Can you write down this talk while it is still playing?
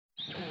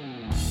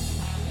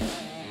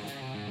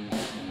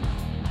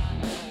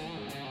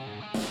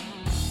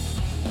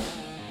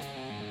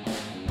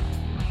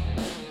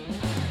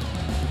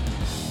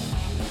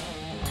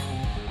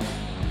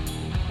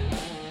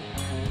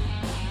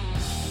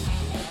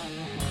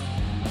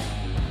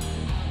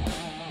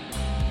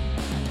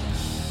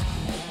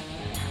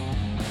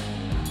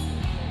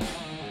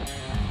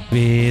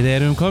Við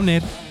erum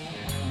komnir.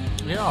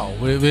 Já,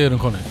 við erum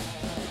komnir.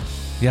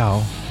 Já,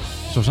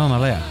 svo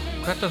sannarlega.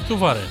 Hvert ert þú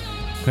farin?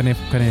 Hvernig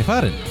er þið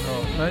farin? Já,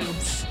 nei,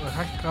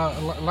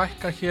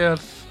 lækka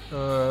hér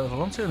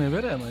landsíðan í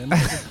verið en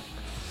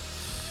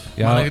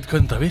Já, maður ekkert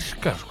hvernig það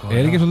virkar sko.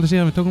 er ekki svolítið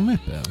síðan við tókum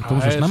upp? Við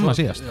tókum svo snemma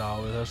síðast. Já,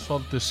 það er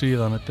svolítið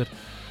síðan. Þetta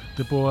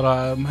er búið að vera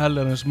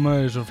hellerins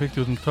maus og fikk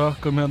út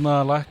tökum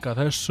hérna, lækka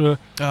þessu.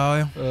 Já.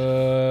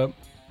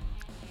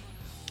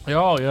 Já,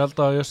 ég held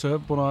að ég sé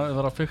búin að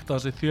það að fikta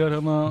þessi þér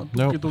hérna.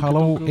 Já,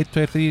 halló, 1,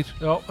 2, 3.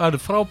 Já, það er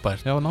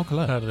frábært. Já,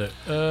 nákvæmlega. Herði,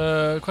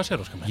 hvað sér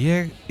þú skam mér?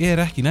 Ég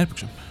er ekki í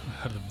nærbuxum.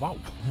 Herði, vá.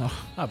 Já.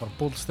 Það er bara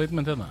bold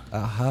statement hérna.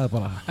 Það er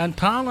bara... En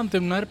talandi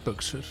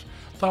nærbuxur,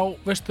 þá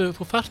veistu,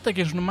 þú þarft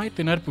ekki svona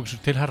mæti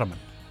nærbuxur til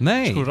herramenn.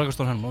 Nei. Sko, rakast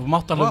á henn. Þú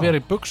mátt alveg vera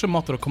í buxum,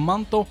 mátt vera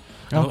kommandó,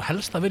 en þú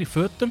helst að vera í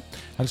fötum.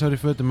 Helst að vera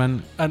í fötum,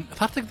 en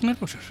þarft ekki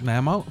nærbuxur.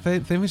 Nei,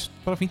 þeim finnst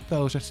bara fínt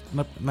að þú sért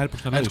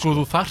nærbuxna. En sko,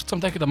 þú þarft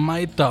samt ekkert að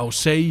mæta og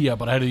segja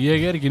bara, heyrðu,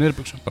 ég er ekki í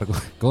nærbuxum. Bara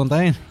góðan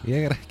daginn,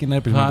 ég er ekki í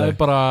nærbuxum. Það er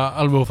bara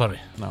alveg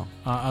óþarfi Já.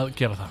 að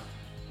gera það.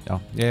 Já,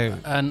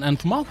 En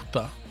þú mátt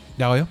það.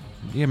 Já,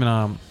 ég meina,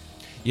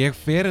 ég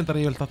fer endar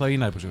ég vil þetta í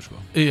nærbuxum, sko.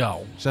 Já.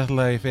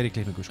 Sérstaklega ég fer í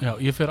klippingu, sko. Já,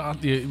 ég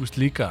veist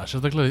líka,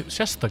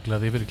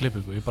 sérstaklega þegar ég fer í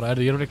klippingu. Ég er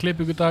að vera í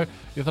klippingu í dag,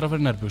 ég þarf að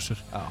fara í nærbuxur.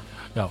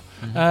 Já.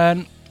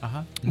 En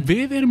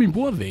við erum í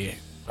boði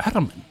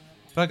herramenn.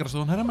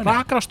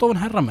 Rakarastofan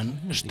herramenn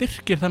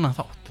styrkir þennan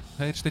þátt.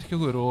 Þeir styrkja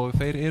okkur og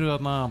þeir eru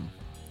þarna.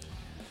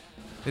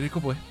 Þeir eru í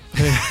Kópavogi.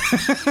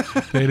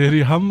 Þeir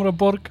eru í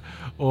Hamraborg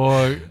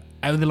og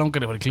ef þið langar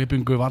að fara í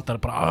klippingu vantar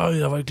bara að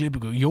það var í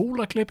klippingu.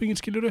 Jólaklippingin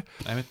skilurðu.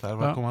 Nei, það er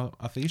að koma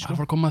að því, sko. Það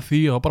er að koma að því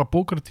og bara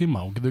bókar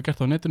tíma og getur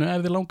gert það á netinu.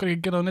 Ef þið langar ekki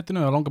að gera það á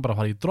netinu eða langar bara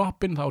að fara í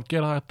droppin þá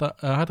er hægt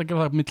að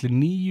gera það milli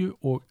 9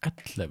 og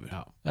 11.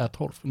 Já. Eða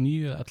 12,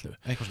 9 eða 11.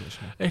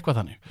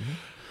 Eitthvað þannig.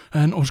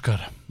 En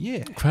Óskar,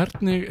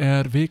 hvernig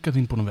er vika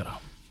þín búin að vera?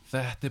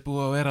 Þetta er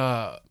búið að vera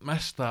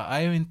mesta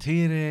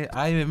ævintýri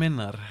ævi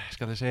minnar,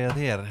 skal ég segja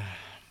þér.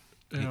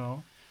 Já.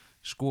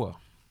 Sko,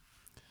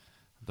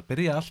 þetta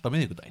byrja alltaf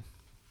miðvikudaginn.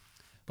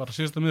 Bara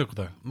síðasta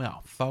miðvikudag? Já,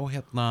 þá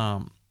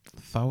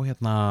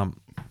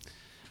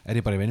er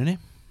ég bara í vinnunni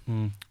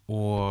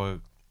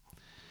og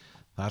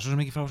það er svo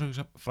sem ekki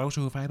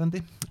frásögu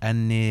færandi, en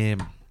ég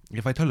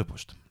fæ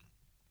tölvupóst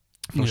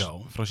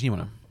frá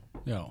símanum.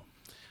 Já.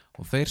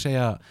 Og þeir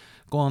segja,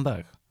 góðan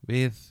dag,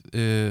 við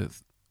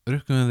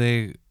rukkum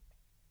þig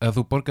að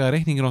þú borgaði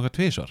reikningin okkar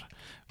 2 svar.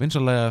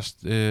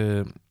 Vinsalegast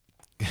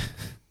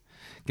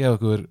gefa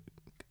okkur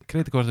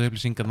kreditkorta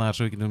upplýsingarnar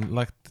svo við getum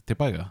lagt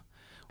tilbaka.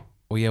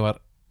 Og ég var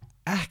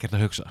ekkert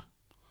að hugsa.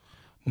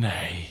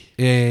 Nei.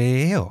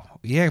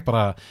 Ég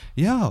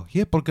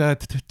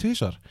borgaði 2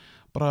 svar.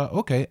 Bara,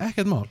 ok,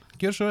 ekkert mál,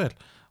 gjör svo vel.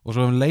 Og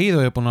svo leið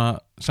og ég er búin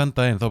að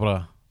senda inn, þá bara,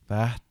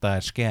 þetta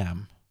er scam.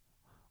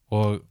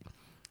 Og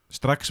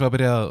strax var að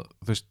byrja að,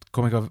 þú veist,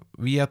 kom eitthvað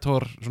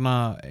Viator, svona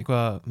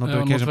eitthvað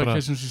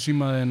notification sem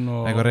símaðinn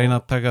og eitthvað reyna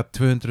að taka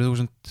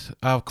 200.000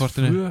 af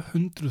kortinu.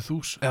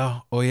 200.000? Já,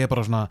 og ég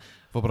bara svona,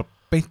 fór bara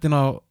beint inn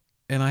á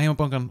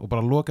heimabankan og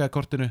bara lokaði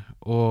kortinu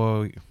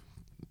og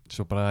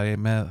svo bara ég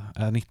með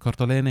nýtt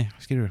kort á leiðinni,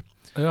 skilur.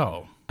 Já,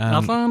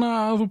 alltaf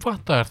að þú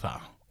fattaðir það.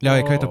 Já,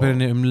 ég kveikti á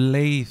perunni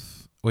leið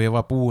og ég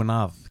var búinn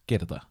að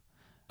gera þetta.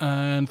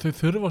 En þau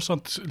þurfa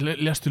samt,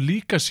 lestu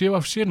líka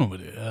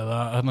CFC-númerið eða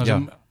þarna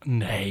sem,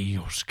 nei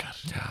Óskar.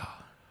 Já,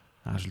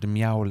 það er svolítið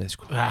mjálið,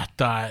 sko.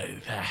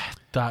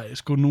 Þetta,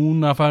 sko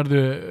núna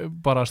færðu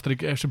bara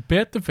strik, ef sem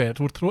betur fer,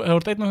 þú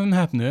ert einn af þeim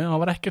hefnu,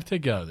 það var ekkert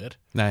tekið af þér.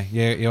 Nei,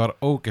 ég var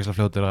ógeðslega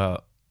fljótur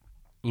að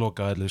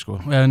loka öllu,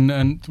 sko.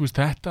 En þú veist,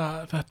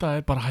 þetta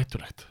er bara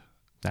hættulegt.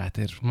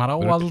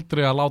 Maður á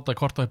aldrei að láta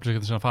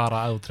kortaupplýsingar sem að fara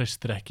að þú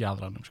treystir ekki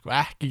aðranum, sko.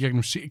 Ekki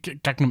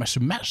gegnum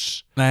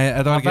SMS. Nei,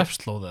 þetta var ekki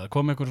vefslóð eða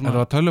kom einhver svona.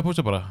 Þetta var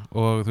tölvupósta bara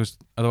og þú veist,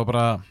 þetta var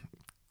bara,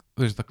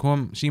 þú veist, það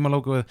kom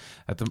símalógoð,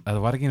 þetta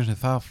var ekki einu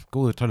sinni það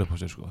góður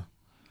tölvupósti, sko.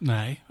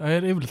 Nei, það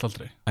er yfirleitt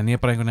aldrei. En ég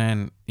bara einhvern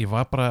veginn, ég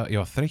var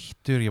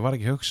þreyttur, ég var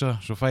ekki að hugsa,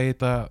 svo fæ ég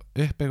þetta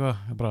upp eitthvað,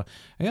 ég bara,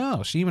 já,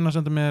 síminn að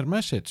senda mér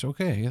message,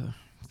 ok,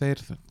 þeir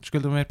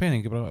skuldum mér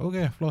pening, ég bara,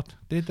 ok, flott,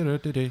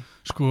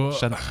 sko,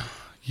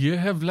 ég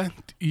hef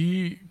lent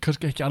í,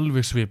 kannski ekki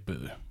alveg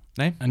svipuðu.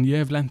 Nei. En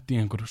ég hef lent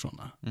í einhverju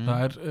svona.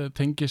 Það er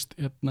tengist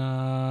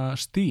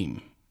Steam,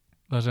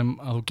 það sem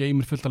að þú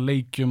geymir fullt af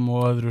leikjum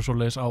og öðru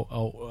svoleiðis á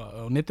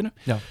netinu.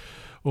 Já.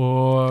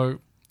 Og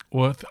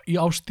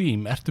á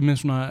Steam ertu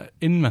með svona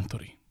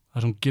inventory,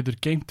 það sem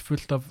getur geymt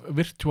fullt af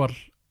virtual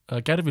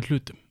gerfi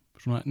hlutum,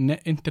 svona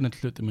internet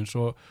hlutum eins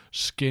og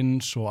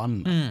skins og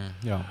annað.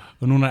 Já.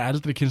 Og núna er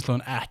eldri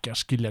kynslóðin ekki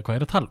að skilja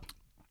hvað er að tala.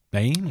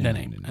 Nei.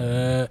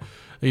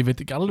 Ég veit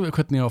ekki alveg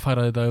hvernig ég á að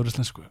færa þetta yfir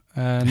íslensku,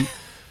 en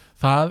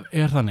það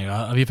er þannig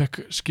að ég fekk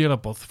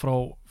skilaboð frá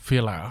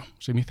félaga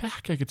sem ég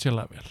þekki ekkert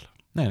sérlega vel.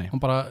 Nei.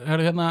 Hún bara,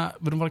 við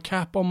erum bara að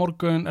keppa á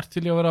morgun, ert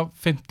til ég að vera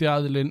 50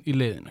 aðilinn í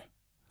liðinu.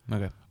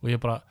 Okay. Og ég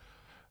bara,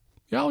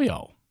 já.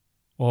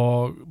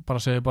 Og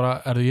bara segi bara,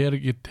 ég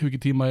hef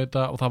ekki tíma í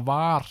þetta og það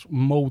var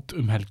mót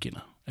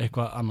helgina,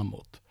 eitthvað annað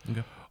mót.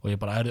 Okay. og ég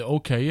bara,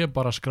 ég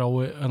bara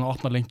skrái en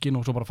opna linkin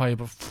og svo bara fæ ég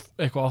bara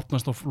eitthvað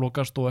opnast og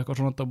lokast og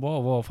eitthvað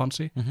svona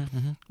fancy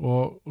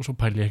og svo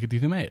pæli ég ekkert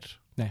í því meir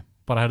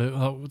bara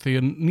þegar ég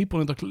er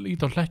nýbúin að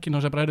íta á hlekkin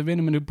þá sé bara,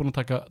 vinur minn er búin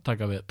að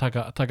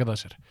taka það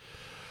sér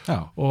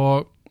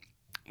og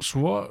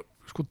svo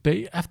sko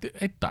eftir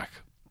einn dag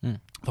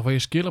þá fæ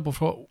ég skilabóð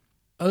frá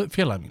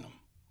félagi mínum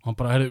og hann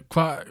bara,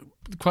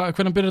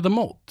 hvernig byrjar þetta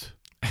mót?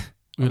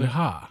 Og ég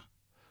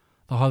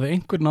þá hafði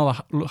einhver náð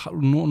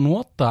að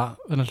nota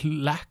þennan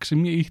lekk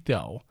sem ég ítti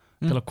á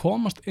til að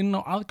komast inn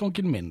á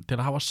aðgangin minn til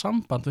að hafa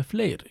samband við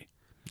fleiri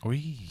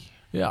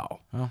Já.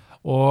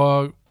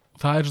 Og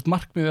það er svona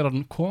markmiðið að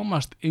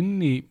komast inn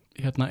í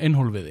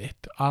innhólfið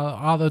þitt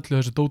að öllu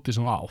þessu dóti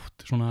sem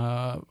átt svona,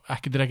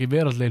 ekki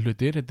veraldlegir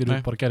hlutir þetta eru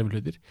bara gerfi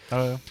hlutir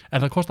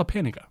en það kostar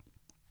peninga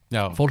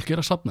fólk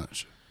er að safna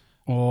þessu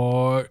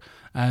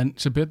en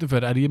sem betur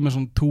fyrir er ég með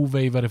svona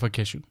two-way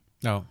verification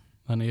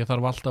þannig ég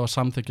þarf alltaf að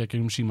samþykja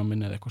gegnum síma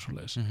minni eða eitthvað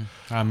svoleiðis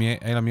það er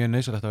eiginlega mjög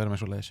nauðsynlegt að vera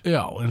með svoleiðis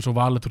já, eins og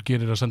Valitor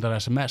gerir að senda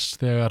SMS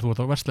þegar þú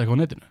ert að versla eitthvað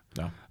á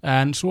netinu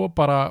en svo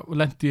bara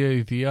lendi ég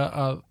í því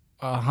að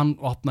hann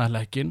opnaði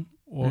lekkinn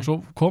og svo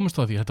komist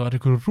það því þetta var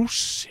einhver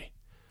rússi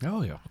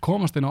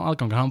komast inn á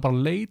aðgangi, hann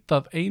bara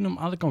leitað einum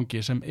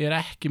aðgangi sem er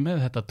ekki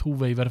með þetta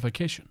two-way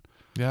verification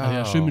því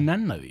að sumir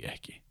nenna því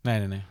ekki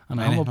nei.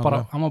 Þannig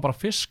hann var bara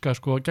fiska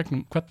sko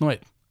gegnum hvern og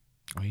einn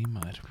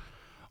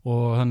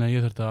og þannig að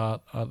ég þurfti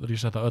að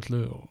resetta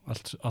öllu og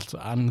allt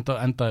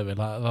endaði vel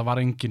það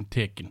var engin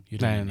tekin í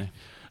rauninni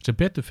sem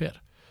betur fer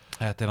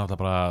þetta er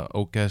náttúrulega bara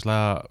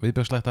ógeðslega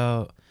viðbjóðslegt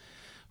að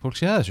fólk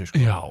sé að þessu sko.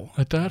 Já,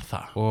 þetta er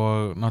það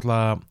og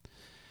náttúrulega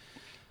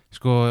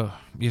sko,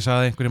 ég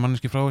sagði einhverju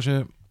manneski frá þessu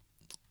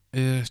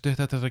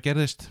stutt eftir þetta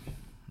gerðist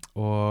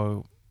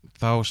og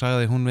þá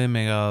sagði hún við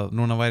mig að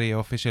núna væri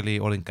ég officially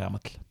orðin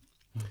gamall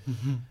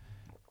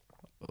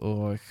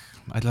og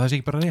ætla það sé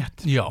ekki bara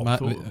rétt Já,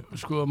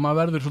 sko, maður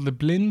verður svolítið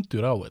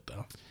blindur á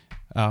þetta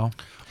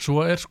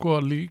svo er sko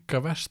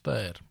líka versta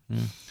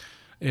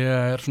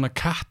er svona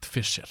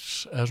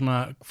catfishers eða svona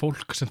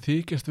fólk sem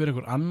þykist verið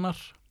einhver annar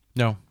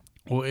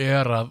og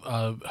er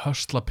að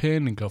hösla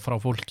peninga frá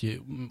fólki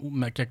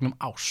með gegnum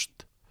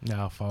ást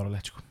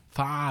fáránlegt sko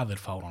það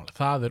er fáránlegt,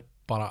 það er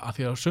bara að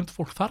því að sumt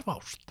fólk þarf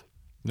ást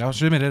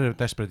sumir eru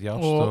desperate í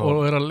ást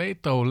og er að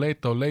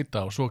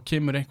leita og svo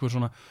kemur einhver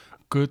svona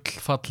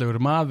gullfallegur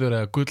maður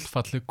eða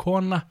gullfalleg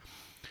kona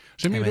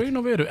sem í raun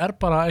og veru er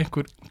bara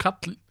einhver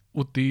kall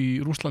út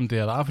í Rússlandi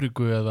eða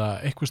Afríku eða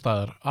einhver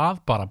staðar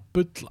að bara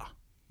bulla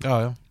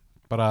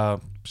bara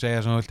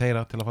segja sem þú vilt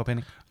heyra til að fá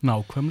pening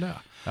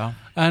nákvæmlega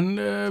en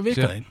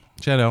vikaðinn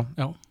sér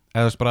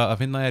eða bara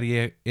að finna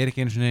ég er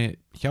ekki einu svona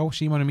hjá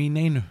símanum í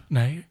neinu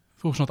nei,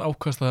 þú svona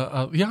ákvæmst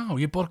að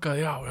ég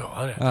borgaði,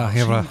 það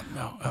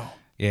er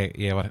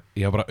ég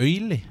var bara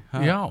auðli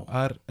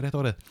það er rétt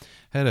orðið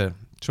heyrðu,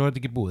 svo er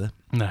þetta ekki búið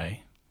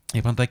nei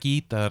ég pantaði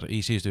gítar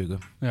í síðustu viku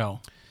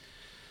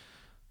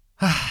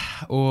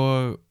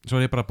og svo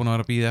er ég bara búin að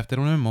vera að bíða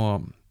eftir honum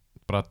og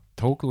bara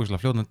tók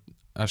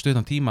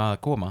stuttan tíma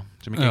að koma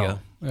sem ég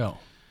gekkið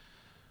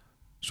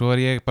svo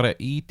er ég bara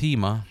í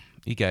tíma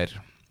í gær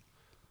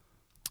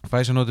fæ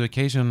svo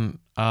notification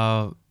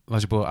að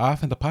það sé búið að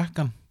afhenda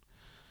pakkan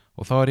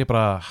og þá er ég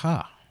bara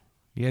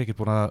ég er ekki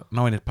búin að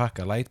ná einir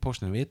pakka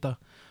lightpostinu vita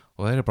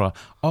og þeir eru bara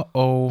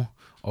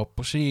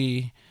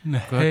opposí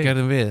hvað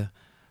gerðum við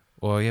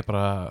og ég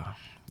bara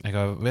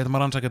eitthvað, við erum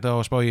að rannsaka þetta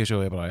og spá í þessu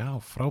og ég bara,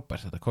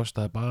 frábært, þetta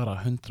kostaði bara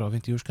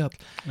 150 skall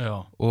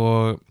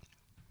og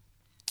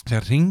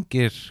þegar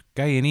ringir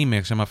gæin í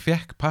mig sem að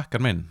fekk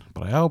pakkan minn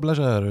bara,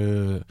 blessaður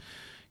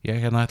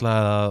ég ætlaði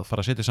að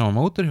fara að setja saman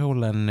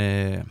mótorhjól en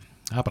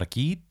það er bara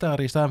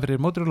gítar í staðan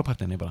fyrir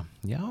mótorhjólapartin ég bara,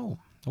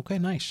 ok,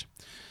 nice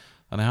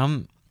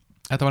þannig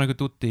þetta var einhver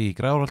dúti í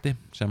Grárholti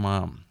sem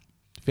að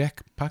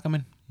fekk pakkan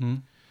minn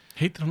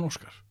heitir hann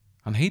Óskar?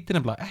 Hann heitir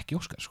nefnilega ekki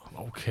Óskar sko.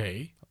 Ok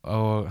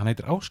og hann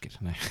heitir Ásgeir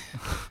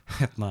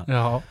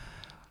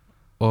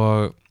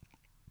og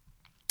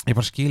ég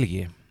bara skil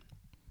ekki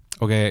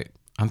ok,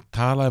 hann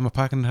talaði að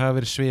pakkanir hafa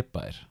verið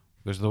svipaðir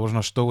það voru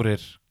svona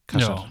stórir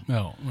kassar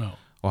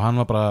og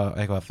hann var bara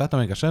eitthvað þetta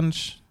með eitthvað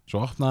sens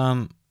svo opnaði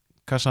hann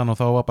kassan og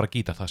þá var bara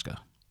gítartaska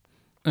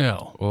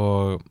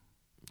og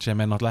sem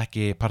er náttúrulega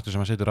ekki partur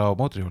sem hann setur á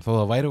mótorhjól þó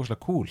það væri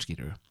óslega cool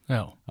skýrur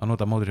að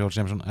nota mótorhjól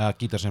sem svona, eða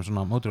gítar sem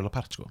svona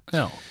mótorhjólapart sko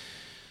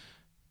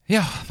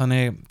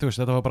þannig, þú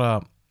veist, þetta var bara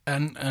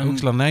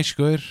óslega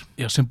næskur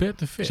sem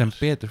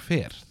betur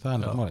fer það er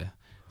náttúrulega málið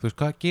þú veist,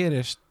 hvað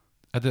gerist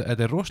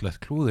þetta er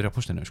rosalegt klúður á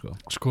postinu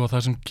sko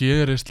það sem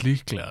gerist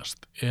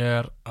líklegast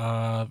er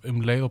að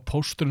leið og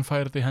pósturinn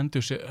færi þetta í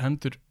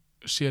hendur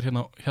sér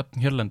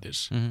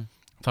hérlendis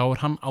þá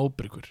er hann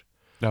ábyrgur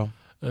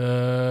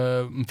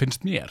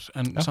finnst mér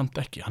en samt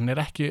ekki, hann er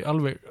ekki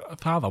alveg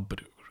það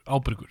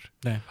ábyrgur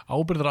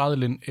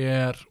ábyrgðaraðilinn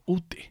er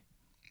úti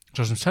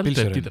svo sem seldi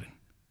gítarinn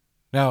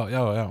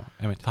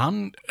einmitt.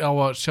 Hann á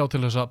að sjá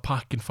til þess að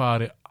pakkin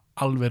fari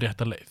alveg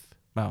rétta leið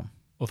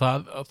og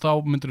þá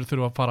myndir þú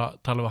þurfa að fara að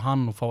tala við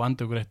hann og fá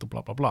enda ykkur eitt og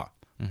bla bla bla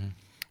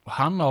og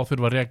hann á að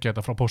þurfa að rekja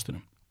þetta frá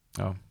póstinum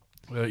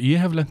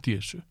Ég hef lent í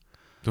þessu.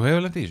 Þú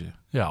hefur lent í þessu?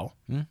 Já.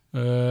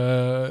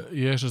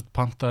 Ég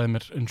pantaði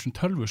mér eins og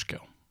tölvuskjá.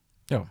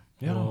 Já.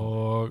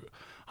 Og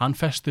hann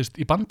festist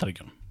í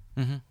Bandaríkjunum.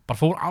 Bara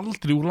fór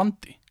aldrei úr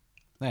landi.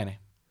 Nei,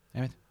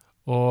 ég veit.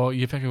 Og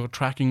ég fekk eitthvað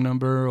tracking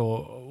number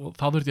og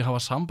þá þurfti ég að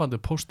hafa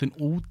sambandið póstinn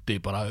úti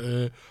bara,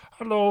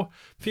 halló,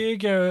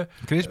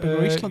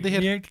 Kristbjörgur á Íslandi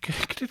hér.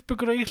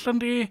 Kristbjörgur á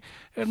Íslandi,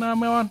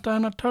 mér vantar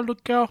hennar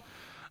tölvuskjá,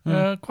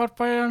 hvort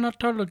fæ ég hennar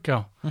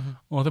tölvuskjá?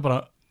 Og þau bara,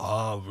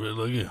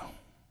 vil ekki.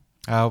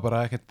 Já,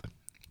 bara ekkert,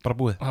 bara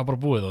búið. Það var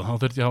bara búið og þá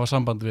þurfti ég að hafa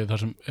samband við þar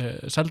sem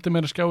seldi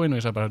mér skjáinn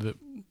og ég sagði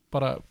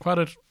bara,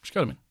 hvað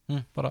skjáður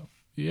mín? Bara,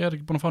 ég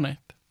ekki búin að fá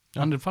neitt.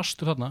 Hann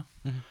fastur þarna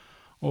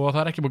og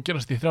það ekki búin að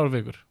gerast í 3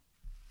 vikur.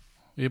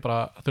 Ég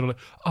bara, þeir eru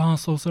alveg,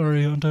 so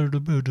sorry,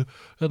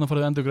 hérna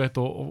farið endurgreitt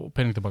og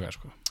pening tilbaka,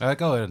 sko. Það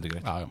gáður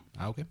endurgreitt? Já.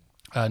 Ok.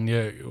 En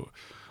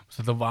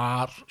þetta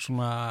var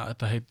svona,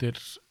 þetta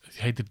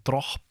heitir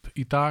drop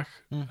í dag,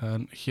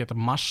 en hétta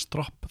mass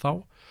drop þá.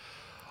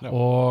 Já.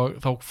 Og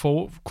þá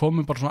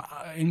komum bara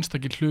svona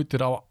einstakir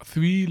hlutir á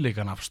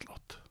þvíleikan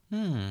afslátt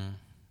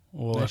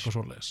og eitthvað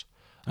svoleiðis.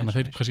 Þannig að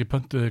þeir kannski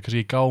pöntuðu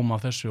í gám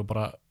af þessu og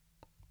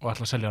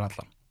ætla að selja hann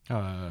allan. Já.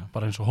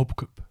 Bara eins og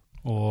hópkup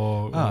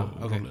og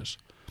svoleiðis.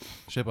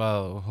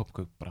 Svipað og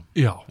hópkup bara.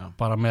 Já,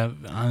 bara með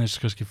aðeins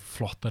kannski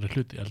flottari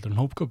hluti heldur en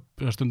hópkup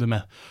stundum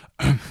með.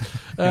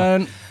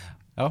 En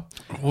já.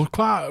 Og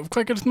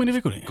hvað gerist með í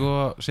vikunni?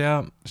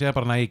 Segja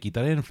bara nægi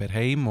gítarinn, fer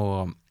heim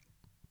og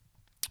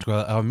sko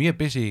það var mjög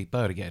busy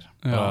dagur í gær.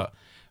 Bara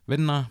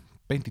vinna,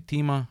 beint í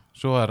tíma,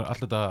 svo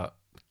allt þetta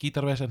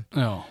gítarvesen.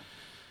 Já.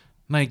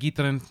 Nægi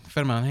gítarinn,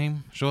 fer með hann heim,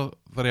 svo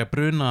þarf ég að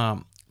bruna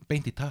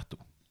beint í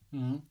tattoo.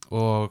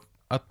 Og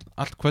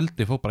allt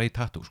kvöldi fór bara í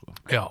tattoo, sko.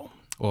 Já.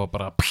 Og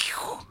bara,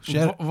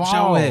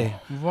 sjáu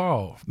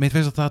mitt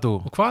fyrsta tattoo.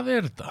 Og hvað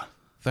þetta?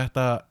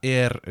 Þetta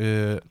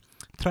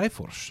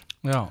Triforce.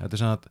 Já. Þetta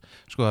svona að,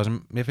 sko það sem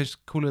mér finnst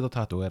cool við þetta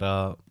tattoo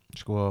að,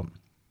 sko,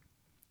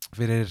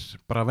 fyrir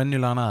bara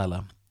venjulegan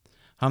aðila,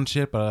 hann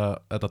sér bara,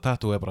 þetta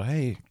tattoo bara,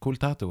 hey, cool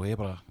tattoo, ég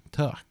bara,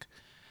 takk.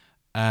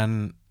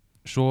 En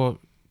svo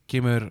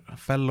kemur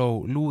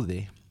fellow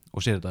lúði og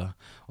sér þetta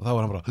og þá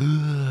var hann bara,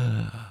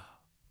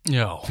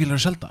 fílar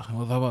að selda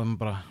og þá var hann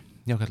bara,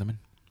 já, kallar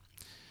minn.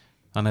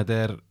 Þannig að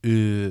þetta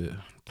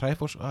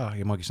Triforce,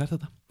 ég má ekki snerta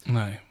þetta.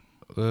 Nei.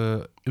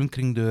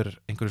 Umkringdur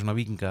einhverju svona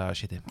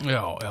víkingasíti. Já.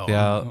 Því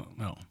að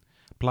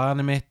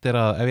planið mitt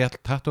að ef ég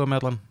ætla tattúa með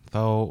allan,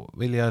 þá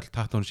vil ég að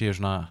tattúin séu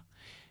svona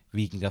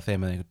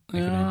víkingaþemið einhvern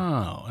veginn.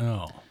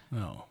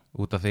 Já.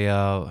 Út af því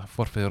að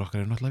forfeður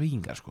okkar náttúrulega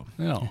víkingar, sko.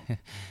 Já.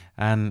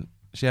 En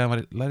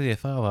síðan lærði ég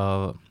það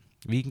að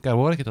víkingar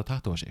voru ekkert að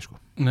tattúa sig, sko.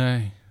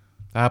 Nei.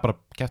 Það bara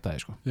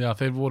kjaftaði, sko. Já,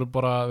 þeir voru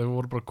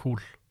bara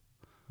cool.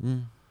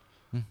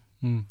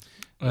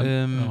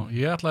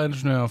 Ég ætlaði einu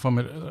svona að fá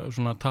mér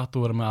svona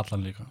tattúvera með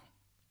allan líka.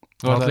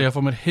 Þá ætlaði ég að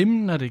fá mér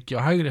himnaríki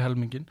á hægri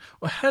helmingin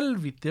og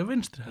helvíti á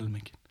vinstri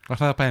helmingin.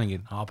 Var það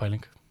pælingin? Já,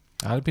 pæling.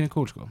 Það pínu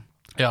cool, sko.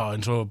 Já,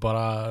 eins og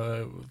bara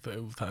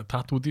það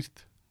tattú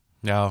dýrt.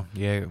 Já,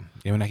 ég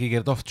mun ekki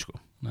gera þetta oft, sko.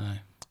 Nei.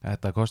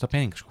 Þetta kostar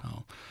pening, sko.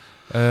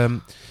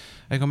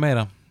 Eitthvað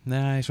meira?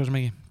 Nei, svo sem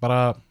ekki.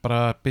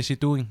 Bara busy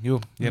doing. Jú,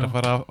 ég að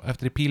fara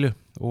eftir í pílu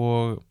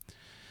og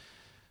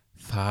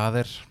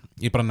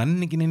ég bara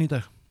nenni ekki inn í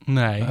dag.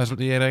 Nei.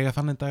 Ég eiga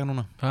þannig dag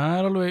núna.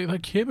 Það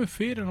kemur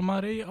fyrir að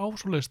maður eigi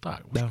ásóleis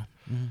dag. Já.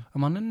 Að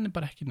maður nenni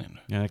bara ekki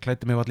neinu. Já, ég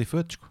klæddi mig allir í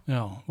föt, sko.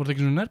 Já, voru það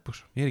ekki svona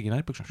nærbuxur? Ég ekki í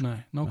nærbuxur, sko.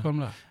 Nei,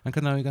 nákvæmlega. En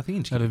hvernig var vika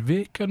þín? Það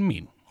vikan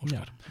mín,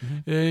 Óskar.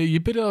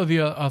 Ég byrjaði á því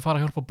að fara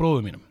að hjálpa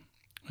bróður mínum.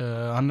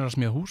 Hann að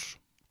smíða hús.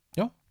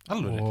 Já,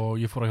 alveg. Og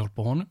ég fór að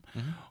hjálpa honum.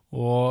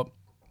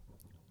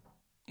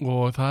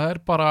 Og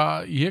það bara,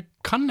 ég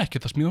kann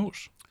ekkert að smíða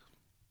hús.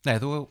 Nei,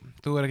 þú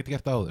ekkert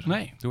gert áður.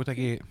 Nei. Þú ert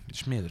ekki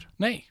smiður.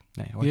 Nei.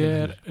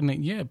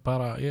 Ég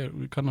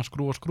kann að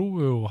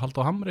skrúfu og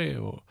halda á hamri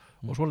og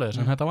svoleiðis,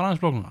 en þetta var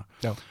aðeins flóknara.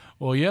 Já.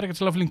 Og ég ekkert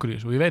svolítið flinkur í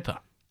þessu og ég veit það.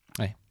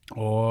 Nei.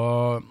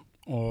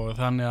 Og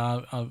þannig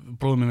að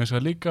bróðum minn veist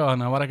það líka,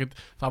 þannig að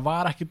það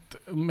var ekkert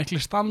mikli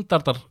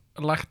standardar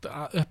lagt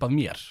upp að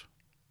mér.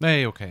 Nei,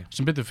 ok.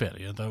 Sem betur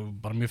fyrir, þetta var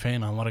bara mjög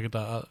feina,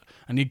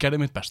 en ég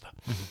gerði mitt besta.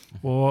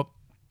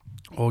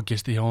 Og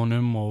gisti hjá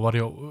honum og var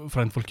hjá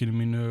frændfólkinu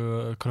mínu,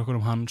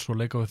 krökkunum hans og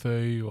leika við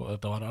þau og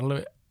þetta var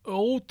alveg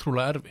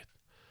ótrúlega erfitt.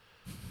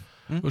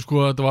 Sko,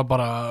 þetta var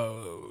bara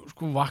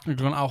vakna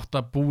klukkan 8,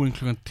 búin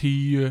klukkan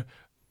 10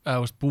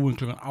 eða búin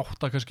klukkan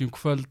 8 kannski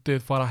kvöldið,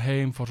 fara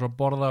heim, fór svo að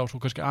borða og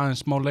svo kannski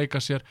aðeins smá leika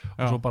sér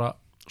og svo bara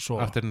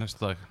sofa. Eftir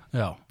næsta dag.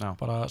 Já,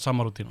 bara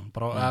sama rútínan.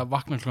 Bara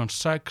vakna klukkan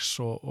 6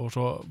 og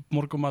svo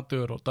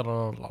morgumatur og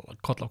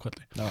kolla á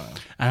kvöldi.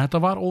 En þetta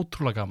var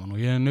ótrúlega gaman og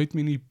ég naut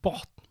mín í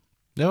botn.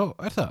 Já,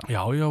 það?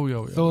 Já.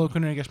 Þó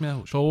kunni ekki að smíða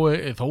hús?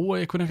 Þó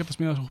ég kunni ekki að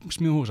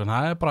smíða hús, en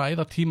það bara að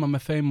eyða tíma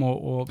með þeim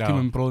og tíma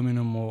með bróðum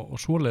mínum og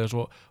svoleiðis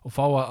og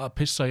fá að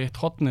pissa í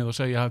eitt hotnið og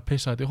segja ég hafi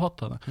pissað þetta í hot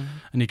þarna,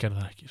 en ég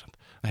gerði það ekki.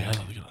 Nei, ég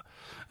hefði ekki það.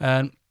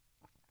 En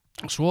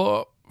svo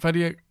fer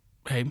ég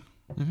heim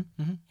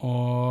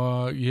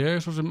og ég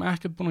er svo sem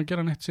ekkert búin að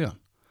gera neitt síðan.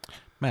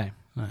 Nei.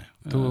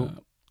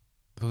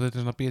 þú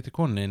þurftir svona að býja til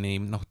konin í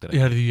nóttir?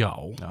 Já.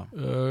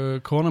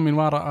 Kona mín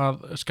var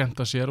að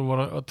skemmta sér og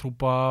var að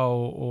trúpa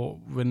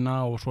og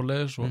vinna og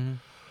svoleiðis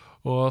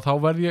og þá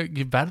verð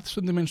ég verð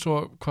stundum eins og,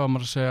 hvað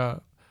maður að segja,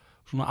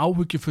 svona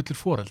áhyggjufullir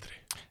foreldri.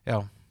 Já.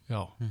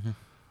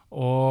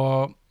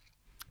 Og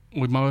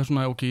ég maður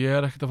svona, ok, ég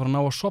er ekkert að fara að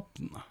ná að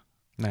sofna.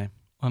 Nei.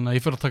 Þannig að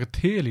ég fyrir að taka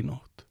til í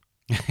nótt.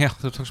 Já,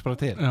 þú tókst bara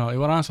til. Já, ég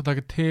var aðeins að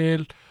taka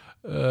til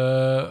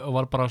og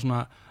var bara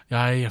svona,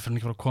 ég fyrir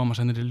ekki að koma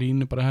sendir í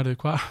línu, bara herðu,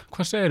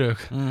 hvað segir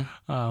þau?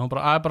 Hún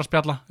bara, bara að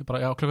spjalla. Ég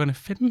bara, já, klukkan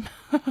 5.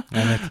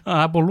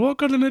 Það búið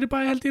lokalinn í bæ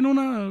held ég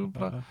núna.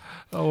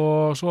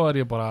 Og svo er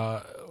ég bara,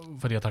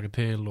 fyrir ég að taka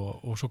til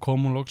og svo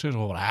kom hún loksins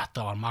og bara,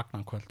 þetta var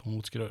magnan kvöld. Hún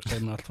útskýrði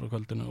steimur allt frá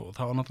kvöldinu og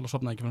það var náttúrulega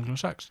sofnaði ekki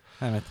fyrir 6.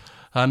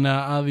 Þannig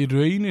að í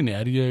rauninni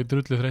er ég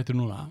drullið þreytur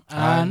núna.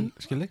 En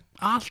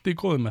allt er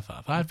góð með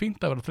það. Það er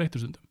fínt að vera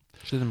þreytur stundum.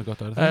 Stundum er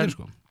gott að vera þreytur,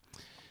 sko.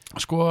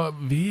 Sko,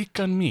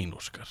 vikan mín,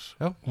 Óskar,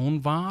 hún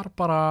var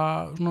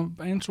bara svona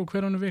eins og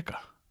hver önnur vika.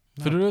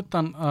 Fyrir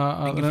utan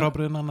að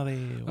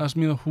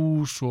smíða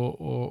hús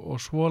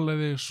og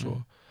svoleiðis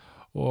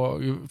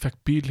og ég fekk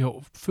bíl hjá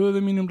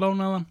föður mínum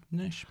lánaðan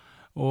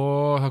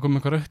og það kom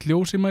eitthvað rautt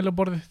ljós í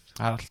mælaborðið.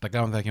 Það er alltaf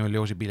gaman þegar það kemur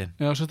ljós í bílinn.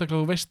 Já, sérstaklega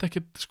þú veist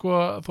ekkert, sko,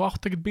 þú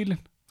átt ekkert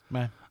bílinn.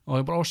 Nei. Og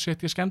ég bara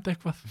ég skemmti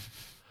eitthvað.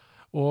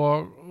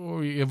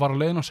 Og ég var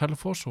að leiðin á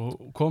Selfoss og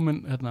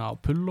komin á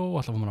Pulló og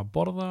alltaf var mér að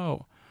borða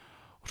og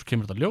svo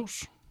kemur þetta ljós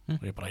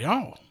og ég bara já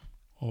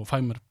og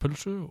fæ mér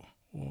pulsu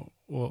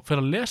og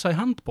fer að lesa í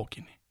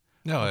handbókinni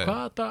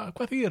hvað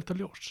þýðir þetta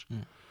ljós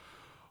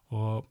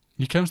og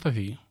ég kemst að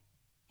því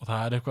og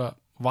það er eitthvað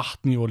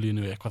vatn í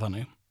olíunni eitthvað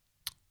þannig.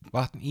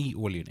 Vatn í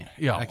olíunni?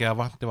 Já. Ekki að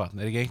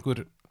vatn er ekki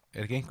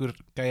einhver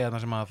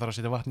gæðana sem að þarf að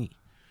setja vatn í?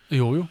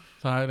 Jú,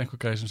 það er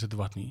einhver gæði sem setur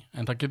vatn í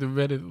en það getur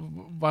verið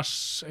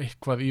vass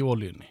eitthvað í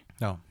olíunni.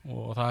 Já.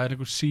 Og það er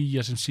einhver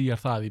síja sem síjar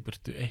það í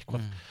burtu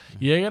eitthvað.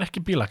 Ég er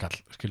ekki bílakall,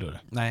 skilur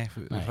þau. Nei,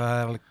 það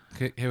er alveg,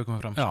 hefur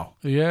komið fram. Já,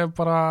 ég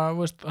bara,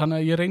 þannig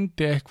að ég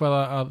reyndi eitthvað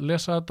að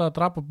lesa þetta,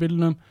 drapa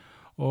bílnum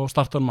og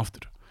starta hann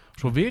aftur.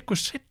 Svo viku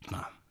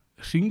seinna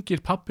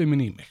hringir pabbi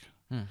minn í mig.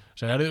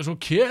 Segir, svo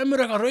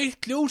kemur eitthvað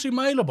rautt ljós í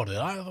mælaborðið,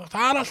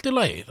 það er allt í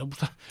lagi.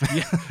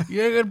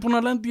 Ég er búin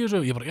að lenda í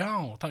þessu. Ég bara,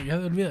 ég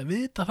hefði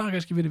vita það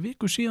kannski fyrir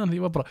viku síðan því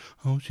ég var bara,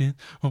 oh shit.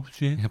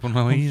 Ég er búin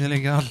að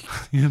íðilega allt.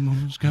 Ég er búin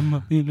að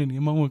skemma bílinn,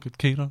 ég má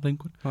ekkert keyra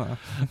lengur.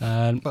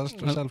 En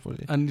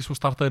ég svo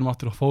startaði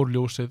aftur og fór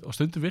ljósið og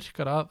stundum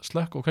virkar að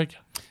slökka og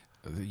kveikja.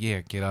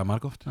 Ég gera það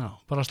margóft. Já,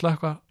 bara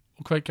slökka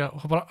og kveikja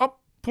og bara,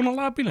 búin að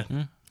laga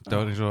bílinn. Það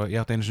var eins og, ég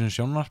átti einu svona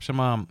sjónvarp sem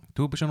að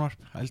túbusjónvarp,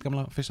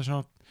 eldgamla fyrsta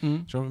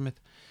sjónvarpið mitt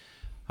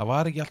það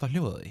var ekki alltaf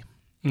hljóðað í.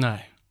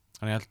 Nei.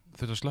 Þannig að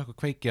þurfti að slökka og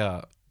kveikja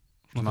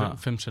svona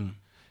 5 sinnum.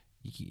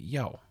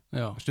 Já.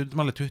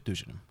 Stundum alveg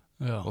 20 sinnum.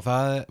 Og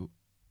það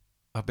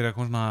byrjaði að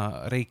koma svona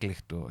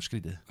reyklykt og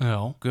skrítið. Já.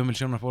 Gömul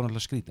sjónvarp var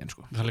náttúrulega skrítið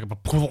sko. Það er líka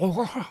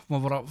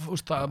bara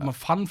maður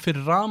fann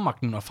fyrir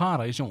rafmagninu að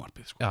fara í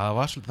sjónvarpið sko. Já, það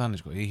var svolítið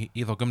þannig sko,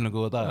 í þá gömlu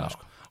góða daga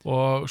sko.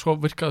 Og svo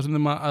virkaði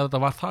stundum að þetta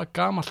var það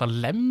gamalt að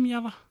lemja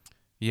það.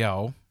 Já,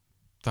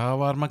 það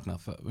var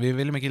magnað. Við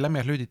viljum ekki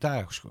lemja hluti í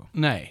dag sko.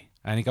 Nei.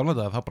 En í gamla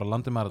daga þá bara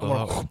landið maður þetta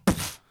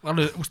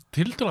alveg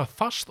tildulega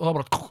fast og það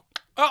bara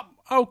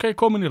ok,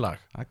 komin í lag.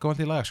 Það kom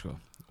alltaf í lag sko.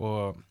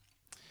 Og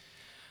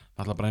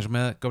alltaf bara eins og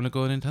með gömlu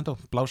góða Nintendo,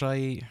 blása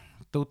í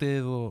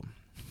dótið og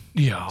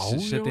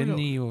setja inn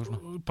í og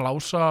svona.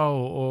 Blása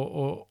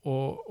og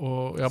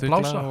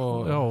blása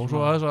og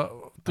svo að þess að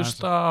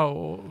dusta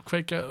og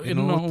kveikja inn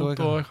og út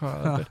og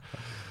eitthvað.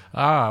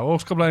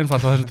 Óskaplega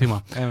einfalt á þessum tíma.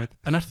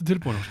 En ertu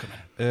tilbúin, Óskar?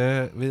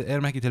 Við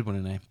erum ekki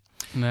tilbúin, nei.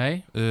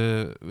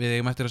 Við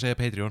eigum eftir að segja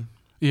Patreon.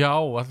 Já,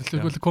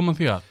 þú viltu koma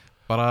því að?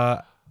 Bara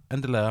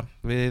endilega,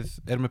 við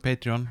erum með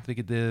Patreon. Þið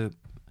getið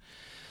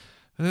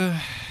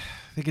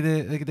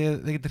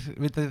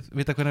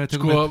vita hvernig við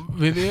tökum upp.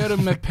 Við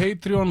erum með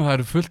Patreon, það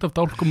eru fullt af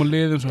dálkum og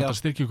liðum sem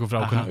þetta styrkja ykkur frá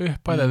ákveðna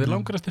uppæði. Ef þið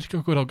langar að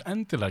styrkja ykkur þá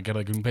endilega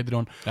gerða ykkur með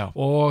Patreon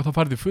og þá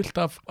farið þið fullt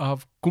af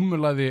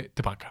gúmmulaði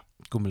tilbaka.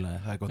 Gúmmulaði,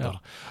 það er gott að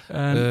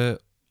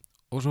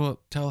og svo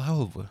tjáðu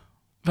hálfu.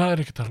 Það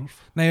er ekki talvulf.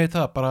 Nei, ég veit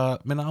það, bara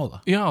minna á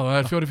það. Já, það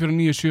er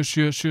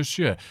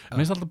 4497777. Mér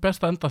finnst alltaf best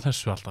að enda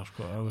þessu alltaf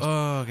sko.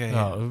 Okay.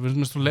 Já, við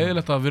finnst þú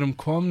leiðilegt að við erum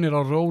komnir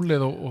á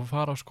rólið og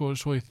fara sko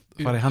svo í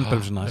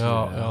handbremsuna. Já,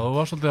 þú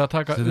var svolítið að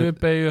taka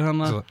uppbeygju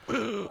hana.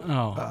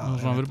 Já,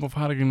 svona, við erum að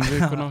fara ekki inn í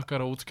vikun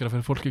okkar og útskýra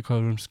fyrir fólki hvað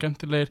við erum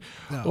skemmtilegir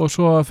og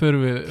svo fyrir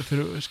við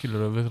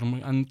þurfum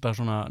að enda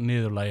svona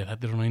niðurlagið.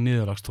 Þetta er svona í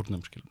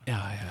niðurlagstúrnum, skilur.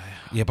 Já.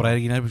 Ég bara er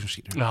ekki í nærbuxum,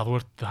 skilur. Já,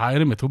 það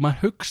er einmitt, þú maður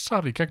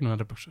hugsar í gegnum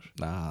nærbuxur.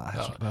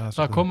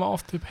 Það koma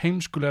oft upp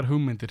heimskulegar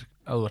hugmyndir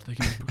að þú ert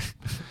ekki nærbuxum.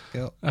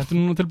 Ertu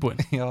núna tilbúin?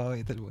 Já,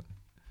 ég er tilbúin.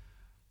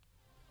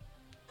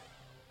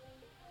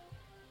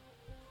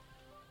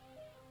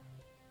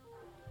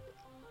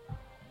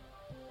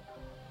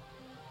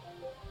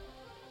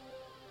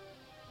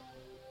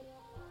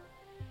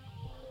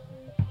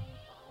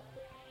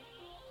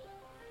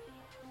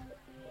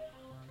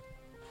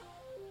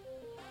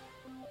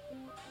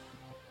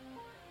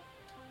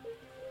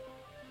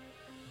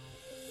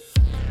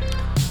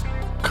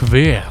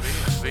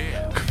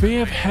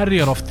 Kvef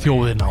herjar oft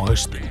þjóðina á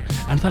haustin,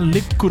 en það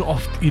liggur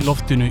oft í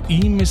loftinu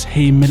ýmis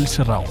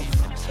heimilsráð.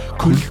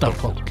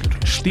 Kuldafallur,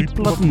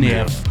 stíflað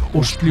nef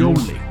og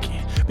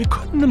sljóleiki. Við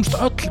könnumst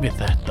öll við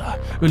þetta,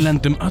 við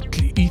lendum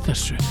öll í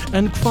þessu,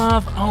 en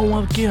hvað á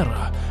að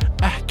gera?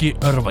 Ekki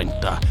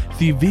örvænta,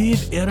 því við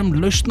erum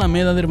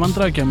lausnamiðaðir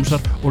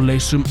vandræðagemsar og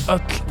leysum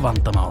öll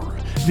vandamál.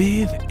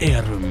 Við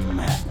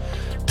erum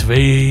 2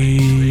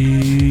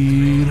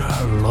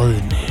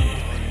 loðnir.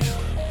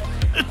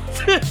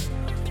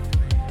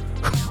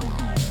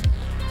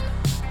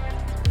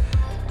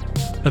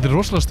 Þetta er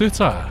rosalega stutt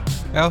saga.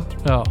 Já,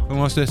 þú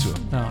mást stutt svo.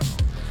 Já.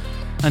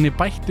 En ég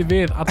bætti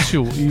við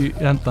atsjú í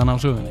endan á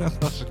sögunni. Það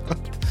var svo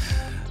gott.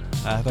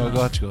 Þetta var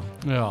gott sko.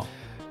 Já.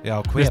 Já,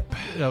 kvep.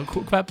 Já,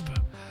 kvep.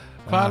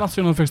 Hvað er langt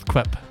síðan þú fyrst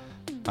kvep?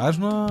 Það er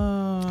svona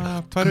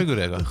 2 vikur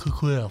eitthvað.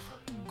 Kvef.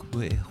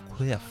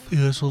 Kvef.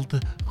 Ég er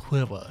svolítið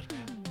kvefaður.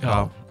 Já,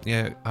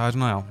 það er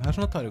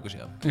svona 2 vikur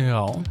síðan.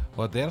 Já. Og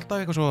þetta er alltaf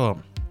eitthvað svo,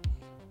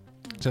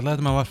 sérlega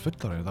þetta maður var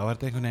fullorðinn, þá er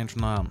þetta einhvern veginn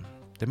svona,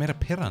 þetta er meira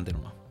pirrandi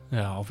núna.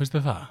 Já, finnst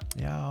þið það?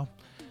 Já,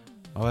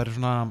 það verður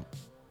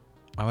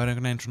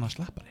einhvern veginn svona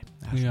slappari.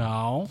 Já.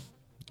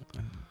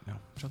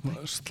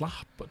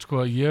 Slappari, sko,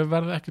 ég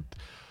verði ekkert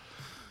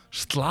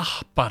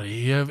slappari,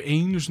 ég hef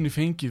einu sinni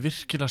fengið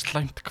virkilega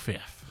slæmt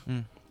kvef.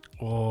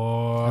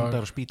 Og... Það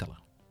er á spítala?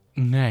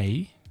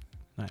 Nei.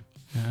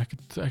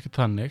 Ekki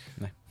þannig.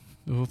 Nei.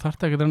 Þú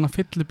þarft ekki að reyna að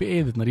fylla upp í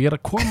eyðurnar. Ég er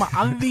að koma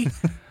að því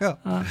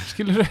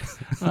skilur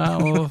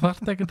og þú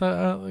þarft ekki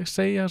að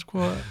segja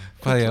sko,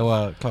 hvað ég á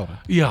að klára.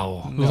 Já,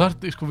 þú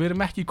þarft, sko, við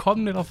erum ekki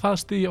komnir á það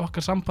stig í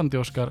okkar sambandi,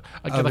 Óskar,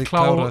 að geta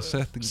klára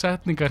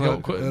setningar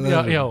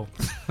já,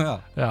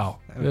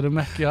 við erum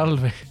ekki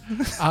alveg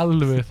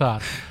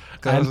þar.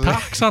 En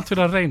takk samt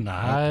fyrir að reyna.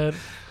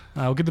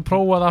 Þú getur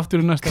prófað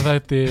aftur í næsta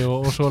þætti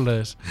og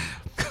svoleiðis.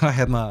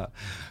 Hvað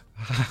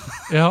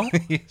Já.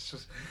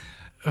 Jesus.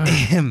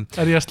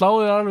 Er ég að slá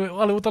þér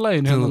alveg út af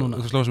laginu hérna núna?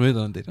 Þú slóðum sem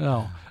utanundir.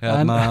 Já,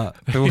 en var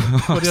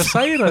ég að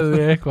særa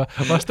þig eitthvað?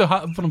 Varstu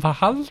búin að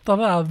halda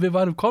það að við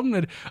varum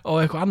komnir á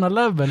eitthvað annar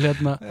level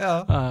hérna?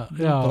 Já.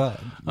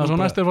 Svo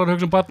næstur voru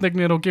hugsa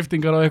barneignir og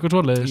giftingar og eitthvað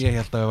svoleiðis. Ég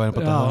held að við værum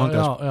bara að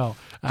hanga. Já.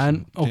 En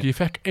ok, ég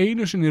fekk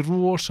einu sinni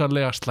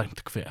rosalega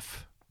slæmt kvef.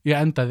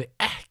 Ég endaði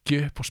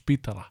ekki upp á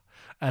spítala.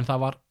 En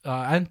það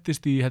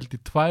endist í held í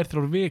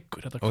 2-3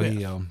 vikur þetta kvef.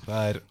 Já,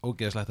 það er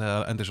ógeðslegt að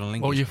það endur svona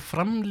lengi. Og ég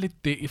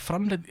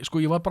framleiddi, sko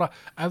ég var bara,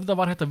 ef það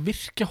var hægt að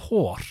virkja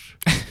hór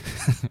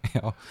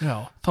já,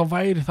 þá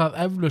væri það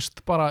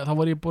eflaust bara, þá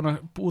var ég búin að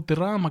búið til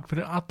rafmagn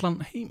fyrir allan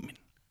heiminn.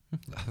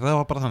 Það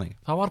var bara þannig?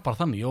 Það var bara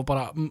þannig, ég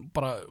var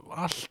bara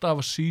alltaf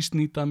að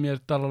sísnýta mér,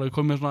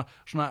 komið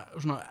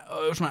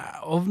svona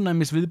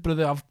ofnæmis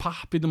viðbröði af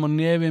pappitum á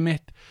nefið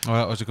mitt.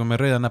 Og þessi komið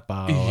rauða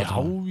nebba? Já,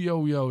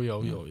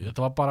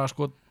 þetta var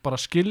bara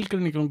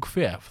skilgreiningar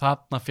kvef,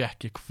 þarna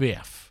fekk ég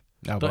kvef.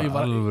 Já,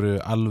 bara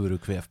alvöru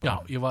kvef. Já,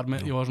 ég var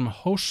svona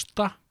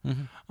hósta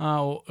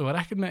og ég var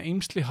ekkert með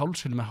eymsli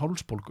hálsinn með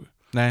hálsbólgu.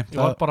 Nei, ég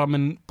var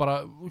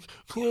bara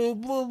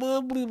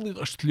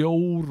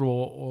sljór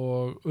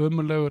og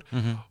ömurlegur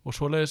og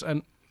svoleiðis, en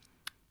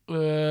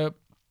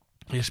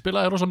ég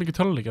spilaði rosa mikið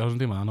tölvuleiki á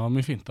þessum tíma, þannig að það var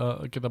mjög fínt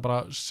að geta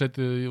bara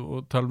setið í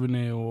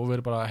tölvunni og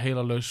verið bara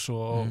heilalaus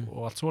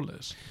og allt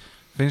svoleiðis.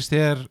 Finnst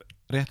þér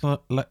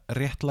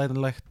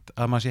réttlætanlegt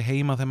að maður sé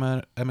heima þegar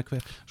maður er með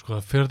kvef? Sko,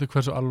 það fyrir til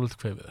hversu alveg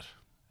kvefið er.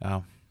 Já.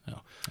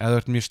 Ef þú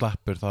ert mjög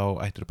slappur þá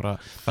ættir þú bara,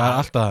 það er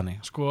alltaf þannig.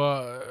 Sko,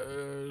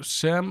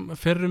 sem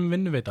fyrrum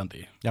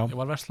vinnuveitandi, ég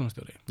var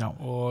verslunarstjóri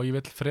og ég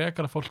vil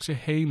frekar að fólk sé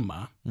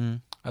heima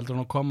heldur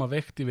hann að koma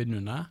veikt í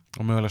vinnuna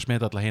og mögulega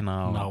smita alla heina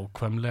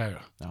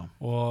nákvæmlega.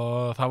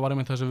 Og það var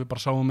einmitt þess að við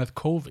bara sáum með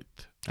COVID.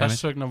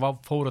 Þess vegna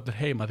fóru allir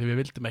heima því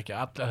við vildum ekki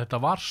að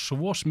þetta var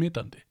svo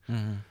smitandi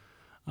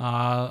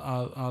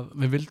að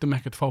við vildum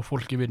ekkert fá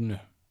fólk í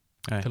vinnu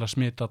til að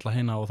smita alla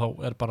heina og þá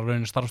er bara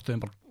raunin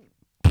starfstöðin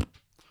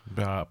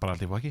bara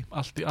allt í fokki.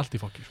 Allt í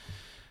fokki.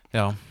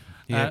 Já.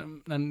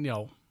 En já.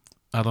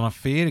 Þannig að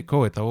fyrir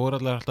COVID þá voru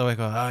allir alltaf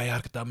eitthvað ég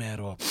harkið að mér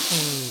og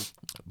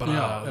bara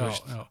já.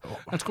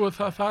 En sko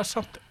það er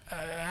samt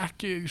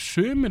ekki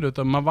sumir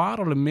auðvitað, maður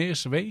var alveg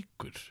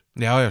misveikur.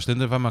 Já,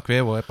 stundum fær maður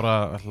kvef og er bara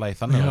alltaf í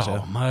þannig að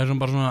segja. Já, maður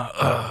er bara svona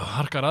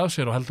harkar að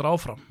sér og heldur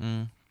áfram.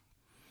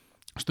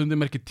 Stundum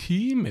er ekki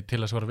tími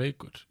til að vera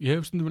veikur. Ég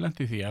hef stundum lent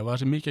í því að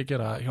það sé mikið að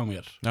gera hjá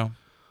mér. Já.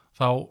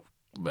 Þá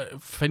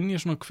finn ég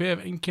svona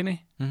kvef einkenni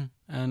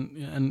en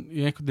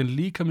ég einhvern veginn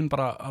líka minn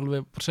bara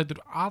alveg setur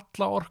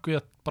alla orku í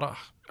að bara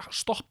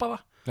stoppa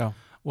það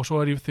og svo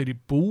er ég þegar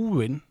ég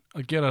búinn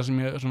að gera það sem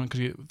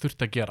ég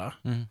þurfti að gera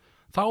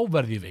þá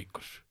verð ég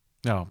veikur.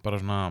 Já, bara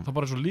svona þá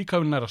bara svo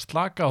líka minn er að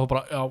slaka og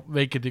bara,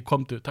 veikindi,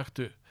 komdu,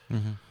 taktu.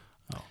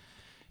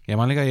 Ég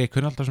man líka, ég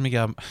kunni alltaf svo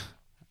mikið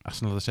að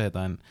segja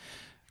þetta, en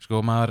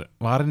sko maður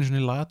var einu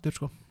svona latur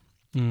sko.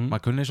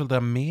 Maður kunni svolítið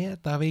að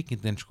meta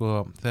veikindin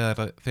sko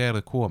þegar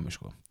þau komi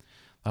sko.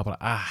 Það var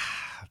bara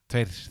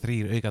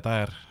 2-3 auka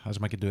dagar þar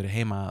sem maður getur verið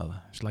heima að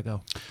slaka á.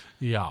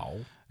 Já.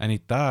 En í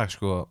dag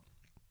sko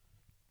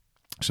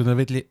sem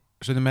það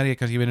stundum ég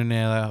kannski í vinnunni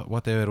eða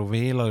whatever og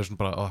vil að svona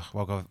bara,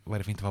 hvað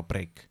væri fínt að fá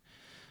break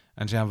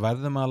en síðan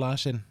verður maður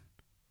lasin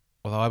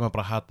og þá maður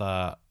bara að hata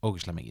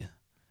ógeðslega mikið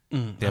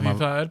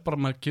það er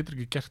bara, maður getur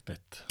ekki gert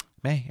eitt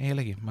nei,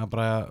 eiginlega ekki,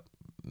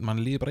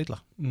 mann líður bara illa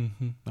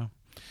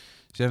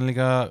síðan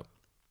líka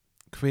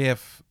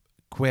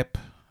kvep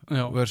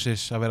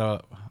versus að vera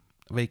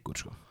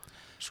veikur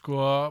sko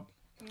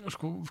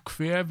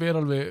kvef er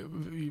alveg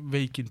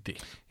veikindi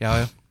já,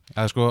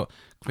 eða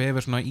kvef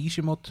er svona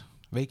easy mode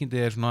veikindi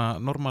er svona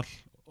normal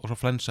og svo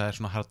flensa er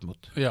svona hard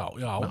mode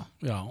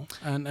já.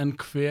 En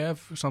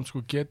kvef samt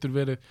getur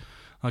verið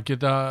það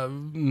geta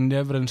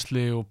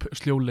nefrensli og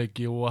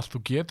sljóleiki og allt,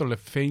 þú getur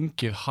alveg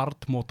fengið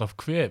hard mode af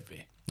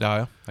kvefi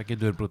já, það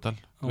getur verið brútal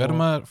fær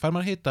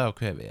maður hita á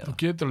kvefi þú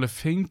getur alveg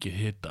fengið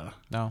hita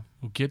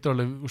þú getur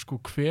alveg,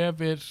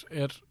 kvefir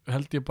er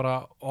held ég bara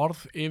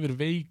orð yfir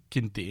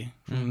veikindi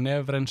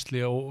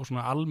nefrensli og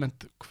svona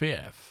almennt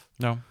kvef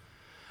já.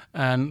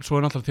 En svo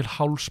er náttúrulega til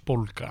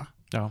hálsbólga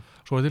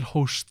svo er til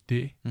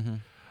hósti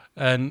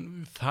en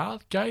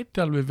það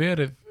gæti alveg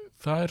verið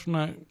það er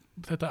svona,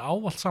 þetta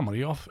ávallt saman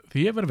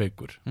því ég verið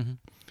veikur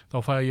þá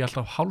fæ ég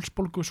alltaf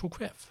hálsbólgu svo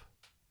kvef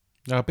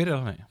já,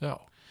 byrjar þannig já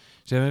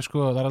sem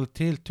það er alveg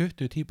til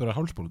 20 típur af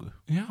hálsbólgu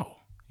já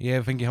ég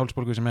hef fengið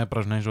hálsbólgu sem er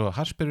bara svona eins og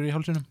harspirur í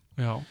hálsinum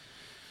já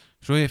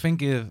svo ég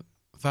fengið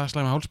það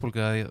slæma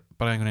hálsbólgu að ég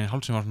bara einhvern veginn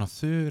hálsin var svona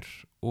þurr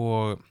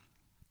og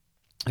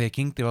þegar ég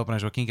kyngdi var bara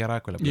eins og að kyngja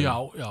rakvélablöð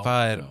já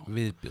það er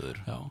viðbjóður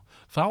já.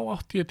 Þá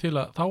átti ég til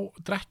að þá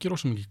drekki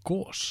rosa mikið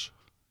gos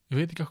ég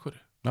veit ekki okkur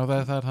já,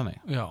 það er þannig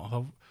já, þá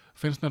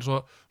finnst mér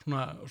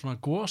svona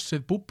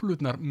gosið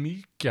búblurnar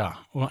mýkja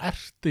og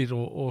ertir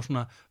og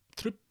svona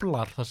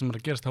trublar það sem er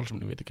að gerast í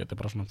hálsum ég veit ekki, þetta er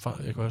bara svona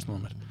eitthvað höstum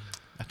á mér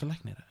Ertu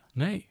læknir?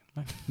 Nei,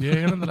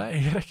 ég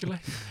er ekki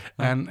læknir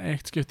en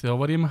eitt skipti þá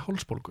var ég með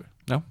hálsbólgu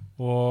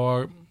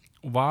og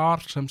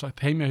var sem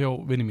sagt heimja hjá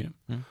vinni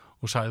mínum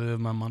og sagði við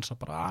með manns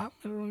að bara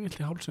mér er vilt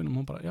í hálsinum og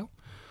hún bara,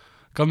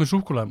 gaf mér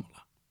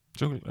súkkulaðimála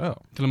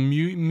til að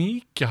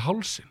mýkja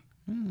hálsin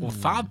og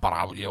það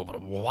bara, ég var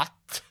bara,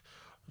 what?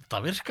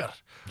 Það virkar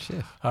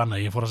þannig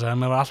að ég fór að segja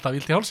mér alltaf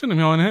vilt í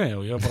hálsinum hjá henni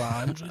og ég var bara,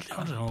 vilt í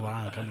hálsinum og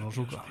bara, gaf mér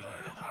súkkulaði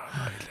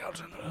vilt í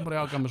hálsinum, hún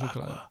bara, gaf mér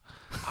súkkulaði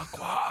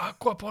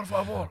aqua, por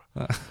favor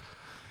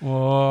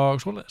og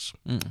svoleiðis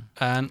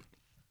en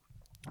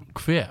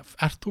kvef,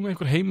 ert þú með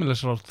einhver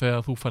heimilisráð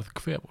þegar þú færð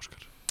kvef,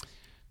 Óskar?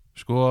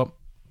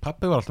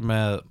 Pabbi var alltaf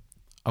með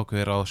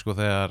ákveðið ráð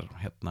þegar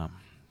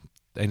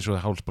eins og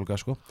hálsbólga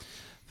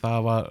það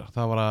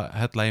var að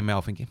hella í mig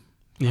áfengi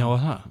já,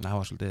 það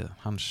var svolítið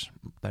hans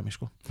dæmi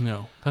já,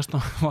 þess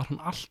vegna var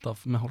hann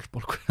alltaf með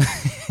hálsbólgu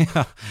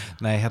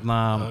nei,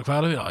 hvað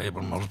er því? Já, ég er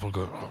bara með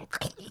hálsbólgu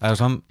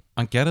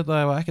hann gerði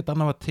þetta ef ekkert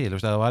annað var til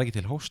ef það var ekki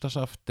til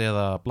hóstasaft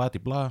eða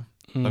bladi bla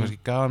það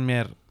kannski gaf hann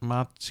mér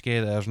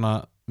matskeið eða svona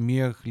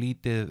mjög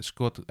lítið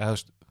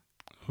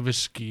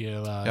viski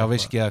eða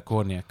eða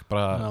konjak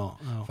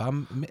það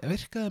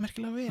virkaði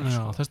merkilega vel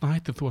já, þess vegna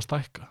hættir þú að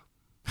stækka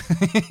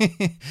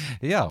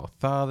já,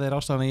 það er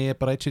ástæðan að ég er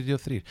bara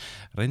 1,73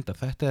 reyndar,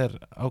 þetta er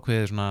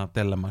ákveðið svona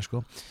dilemma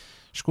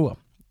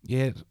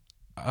ég er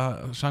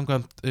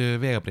samkvæmt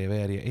vegabréfi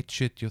er ég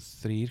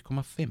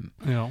 1,73,5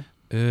 já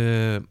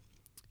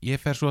ég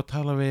fer svo að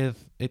tala við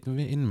einn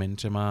vinn minn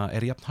sem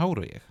er jafn hár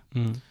og ég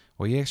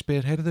og ég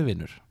spyr, heyrðu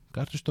vinnur,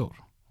 hvað ertu stór?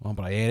 Og hann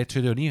bara, ég er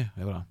 1,79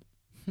 ég bara,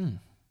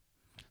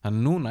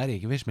 þannig núna er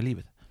ég ekki viss með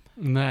lífið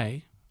nei,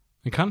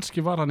 en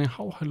kannski var hann í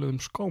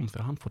háhæluðum skóm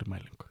þegar hann fór í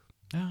mælingu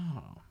já,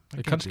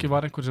 kannski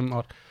var einhver sem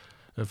var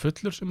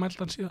fullur sem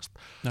mældi hann síðast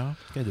já,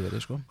 getur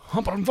verið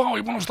hann bara, vá,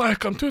 ég er búin að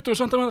stækka 20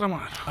 cm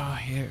maður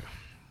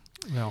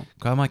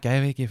hvað maður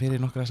gæfi ekki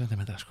fyrir nokkra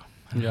centimetra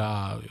já,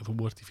 þú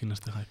ert í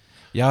fínasti hæ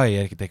já, ég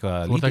er ekkert eitthvað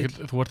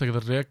lítill þú ert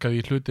ekkert að reka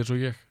í hluti eins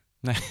og ég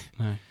nei.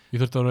 Ég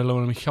þurfti að vera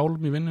með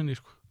hjálm í vinnunni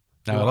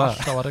ég var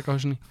alltaf að reka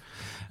hausinni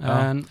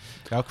en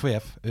já,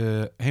 kvef,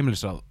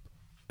 heimilisráð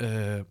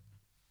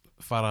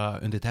fara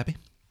undir teppi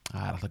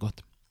það er alltaf gott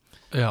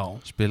já.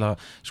 Spila,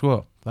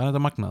 það er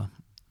þetta magnað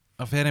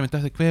að fer einmitt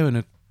eftir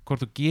kvefinu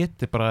hvort þú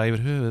geti bara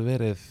yfir höfuð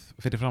verið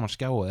fyrir fram að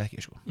skjá eða ekki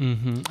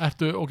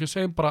Ertu,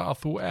 segjum bara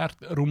að þú ert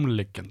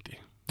rúmliggjandi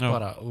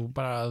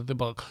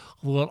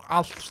þú er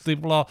allt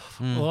stífla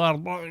þú er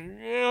bara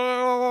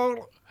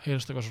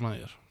heyrst eitthvað svona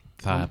í þér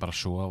það er bara að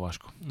sofa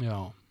já.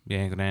 Ég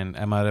einhvern veginn,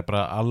 ef maður er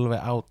bara alveg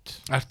átt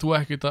Ert þú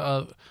ekkert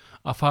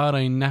að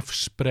fara í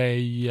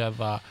nefspray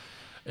eða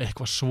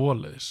eitthvað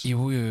svoleiðis?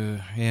 Jú,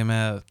 ég er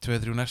með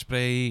 2-3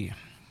 nefspray í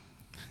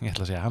ég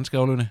ætla að segja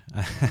hanskahólfinu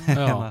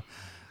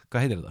hvað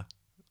heitir þetta?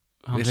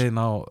 Við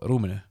hliðin á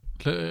rúminu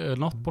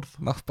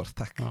Náttborð,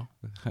 takk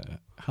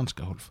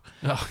hanskahólf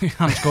já, í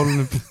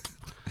hanskahólfinu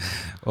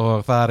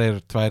og þar er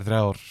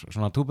 2-3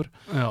 svona túbur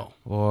já.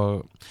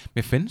 Og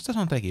mér finnst það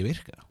samt ekki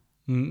virka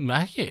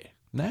ekki?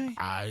 Nei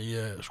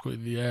ég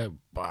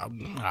bara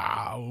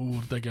þú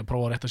ert ekki að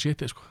prófa að rétta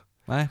shiti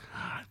Nei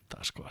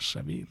það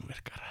svín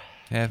virkar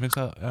ég finnst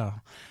það, já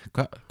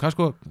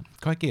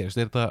hvað gerist?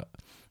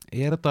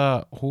 Er þetta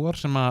hór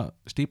sem að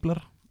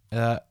stíplar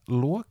eða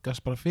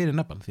lokast bara fyrir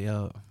nefn því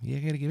að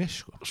ég er ekki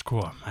viss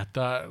sko,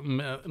 þetta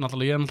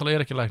náttúrulega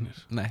er ekki læknir.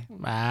 Nei.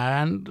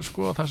 En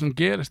sko það sem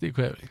gerist í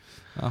kvefi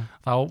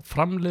þá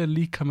framleiðir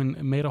líka minn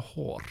meira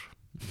hór.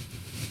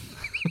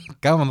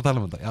 Gaman að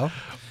tala þetta, já.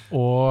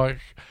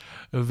 Og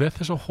við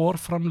þessu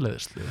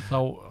hórframleiðslu þá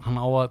hann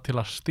á að til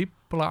að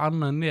stípla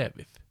annað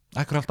nefið.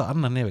 Akkur alltaf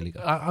annað nefið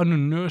líka? Annu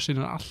nösin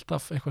er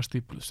alltaf eitthvað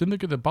stípluð.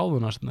 Stundum getur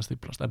báðuna að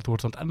stíplast, en þú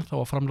ert samt ennþá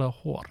að framleiða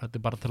hór. Þetta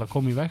er bara til að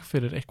koma í veg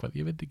fyrir eitthvað,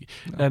 ég veit ekki.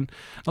 Já. En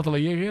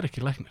náttúrulega ég er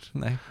ekki læknir.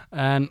 Nei.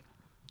 En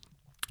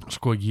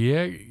sko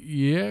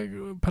ég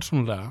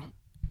persónulega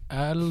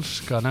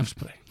elska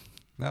nefspray.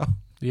 Já.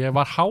 Ég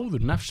var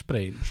háður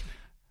nefsprayin.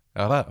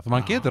 Já,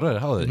 maður getur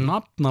rauðið háður.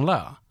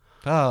 Nafnalega.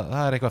 Það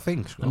er eitthvað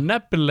þing, sko.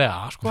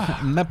 Nebbilega, sko.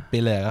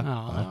 Nebbilega. Já.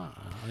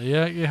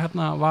 Ég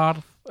var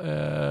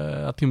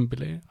að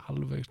tímabili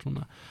halvveg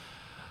svona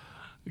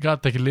ég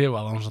gæti ekki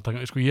lifað á þess að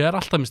taka, sko ég er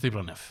alltaf með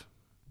stípla nef.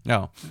 Já,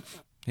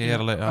 ég er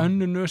alveg, já.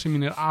 Önnu nösi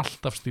mín er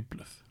alltaf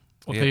stípluð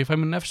og þegar ég fæ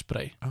mér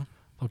nefspray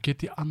þá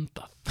get ég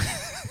andað.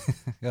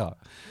 Já,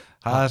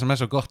 það er sem er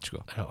svo gott, sko.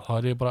 Já, þá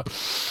er ég bara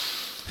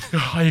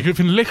ég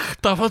finn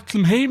lykt af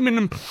öllum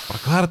heiminum. Bara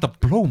hvað er þetta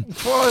blóm?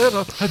 Hvað er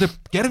þetta? Þetta er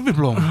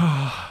gerfiblóm.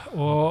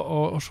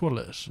 Og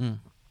svoleiðis.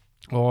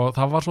 Og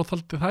það var svo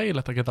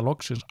þægilegt að geta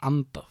loksins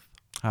andað.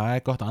 Það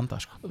er gott að anda,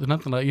 sko. Þetta er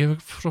nefnilega, ég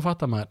hef svo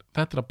fatt að maður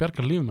þetta er að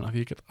bjarga lífumina því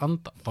ég get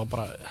andað þá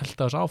bara held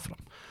að þessu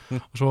áfram.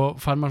 Og svo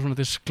fær maður svona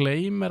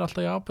disclaimer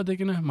alltaf í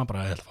ábætikinu, maður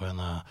bara held að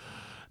hérna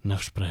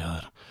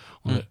nefsprayjaður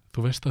og þú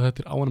veist að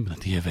þetta er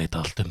ánæmið, ég veit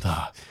allt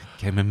það.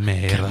 Kemur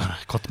meira.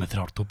 Kottu með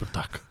 3 túpur,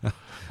 takk.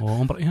 Og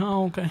hún bara, já,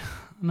 ok,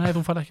 nei,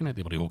 þú fær ekki neitt.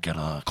 Ég bara, jú,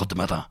 gerða það, kottu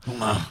með það.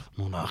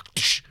 Núna.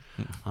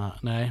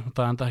 Nei,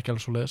 það enda ekki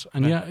alveg svo leiðis.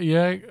 En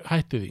ég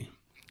hætti því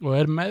og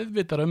er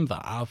meðvitar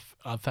það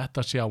að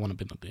þetta sé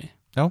ánæmið.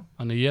 Já.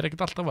 Þannig ég er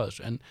ekkert alltaf að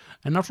þessu en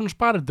á svona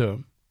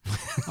sparidöfum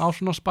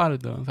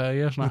þegar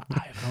ég er svona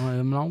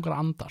ég langar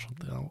að anda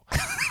svolítið þá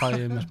fæ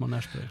ég með smá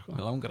nefspray, sko.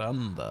 Ég langar að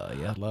anda,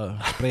 ég ætla að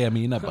spraya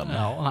mín nefn.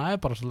 Já, það er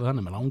bara svolítið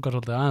þannig, mér langar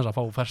svolítið aðeins að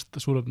fá ferskt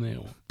súrefni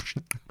og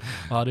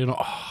það er ég nú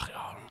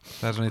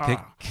það er svona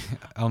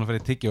án að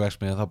fyrir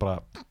tyggjuverksmiðju þá bara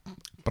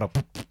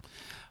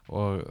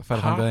og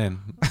ferð þangað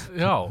inn.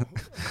 Já,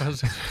 hvað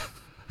segir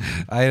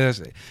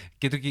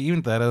getur ekki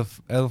ímyndað ef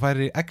þú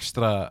færir í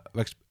ekstra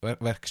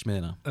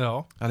verksmiðina.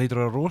 Já. Það lítur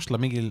að vera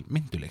rosalega mikil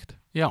myndulykt.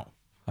 Já.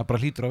 Það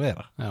bara lítur að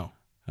vera. Já.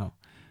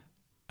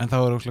 En þá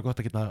er rosalega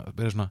gott að geta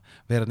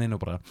vera inn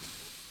og bara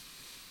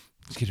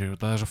skilur,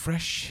 það er svo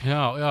fresh.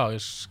 Já,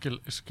 ég skil.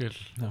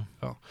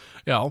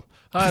 Já,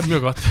 það er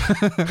mjög gott.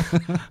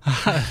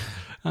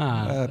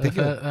 Það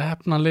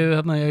hefna liðið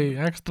hérna í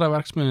ekstra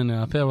verksmiðinni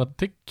að þegar var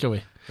tyggjói.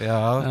 Já,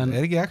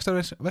 er ekki ekstra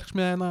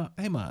verksmiðina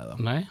heima eða?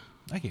 Nei.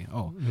 Ekki,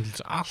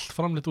 allt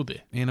framleitt úti.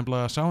 Ég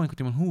nefnilega sá einhvern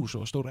tímann hús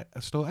og stóð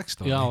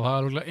ekstra. Já, það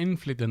er virkilega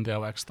innflytjandi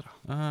af ekstra.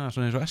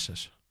 Svona eins og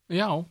SS.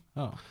 Já.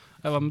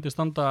 Ef það myndi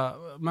standa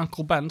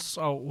Uncle Ben's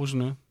á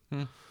húsinu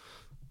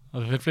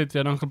það fyrir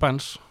flytja Uncle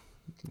Ben's.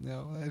 Já,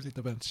 það er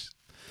flytja Ben's.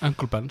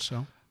 Uncle Ben's, já.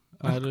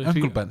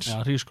 Uncle Ben's. Já,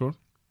 hrískur.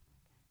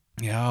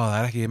 Já, það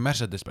er ekki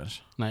Mercedes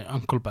Benz. Nei,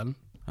 Uncle Ben.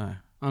 Nei.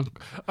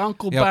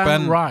 Uncle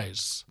Ben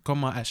Rise.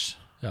 S.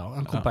 Já,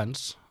 Uncle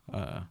Ben's.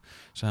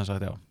 Sem hann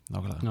sagt, já,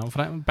 nákvæmlega. Já,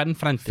 Ben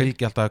frendi.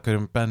 Fylgi alltaf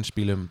hverjum Benz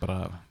bílum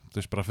bara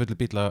fulli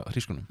bíla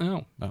hrískunum. Já.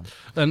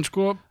 En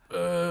sko,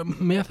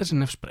 með þessi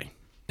nefspray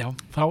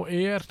þá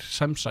er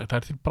sem sagt, það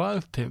er til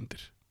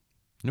bragðtegundir.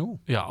 Nú?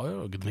 Já,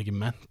 þú getur fengið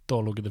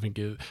mentól og getur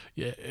fengið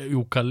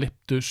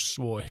eukalyptus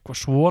og eitthvað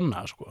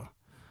svona, sko.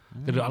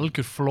 Þeir eru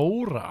algjör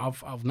flóra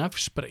af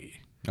nefspray.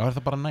 Já, er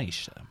það bara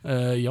næs?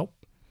 Já.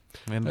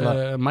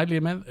 Mæli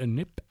ég með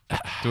nip.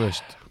 Þú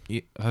veist,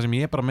 það sem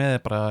ég er bara með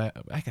er bara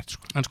ekkert,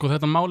 sko. En sko,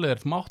 þetta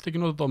málið þú mátt ekki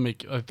nota þetta á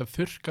mikið, þetta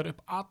þurrkar upp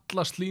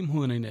alla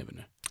slímhúðina í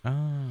nefinu.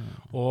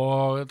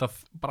 Og þetta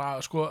bara,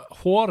 sko,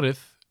 hórið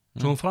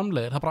sem hún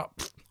framleiðir, það bara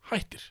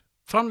hættir.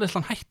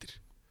 Framleiðslan hættir.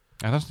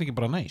 En það er ekki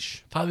bara næs.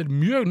 Það er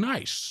mjög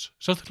næs.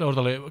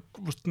 Sérstaklega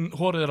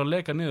hórið er að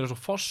leka niður eins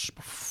og foss.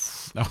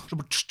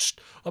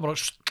 Það bara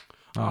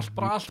allt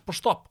bara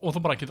stopp og þú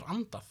bara getur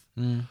andað.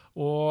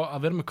 Og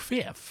að vera með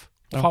kvef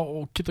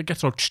og geta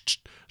gett svo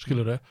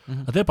skilur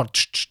þetta er bara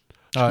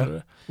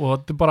skilur og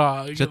þetta er bara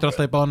setur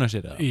alltaf í bánu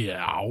sér?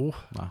 Já,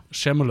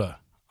 semmulega.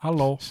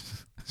 Halló.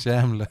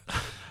 Semmulega.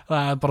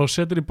 Það er bara að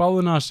setur í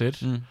báðuna að sér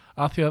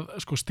af því að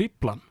sko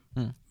stíplan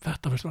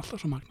þetta finnst alltaf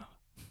svo magnað.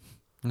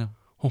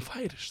 Hún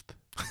færist.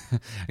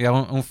 Já,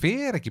 hún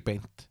fer ekki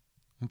beint.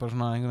 Hún bara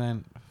svona einhvern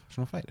veginn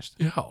svona færist.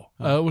 Já,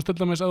 þú veist til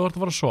dæmis að þú ert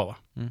að fara að sofa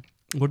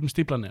og þú ert með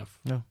stíplan nef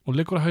og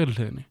liggur á hægri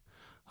hliðinni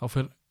þá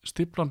fer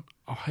stíplan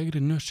á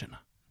hægri nösina.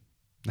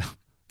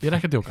 Ég er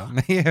ekki að djóka.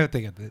 Nei, ég hef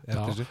ekki að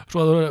þessu. Svo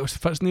að þú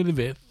snýrið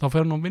við þá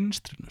fer hún á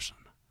vinstri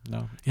nösina.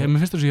 Mér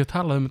finnst þess að ég hef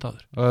talað um þetta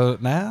áður.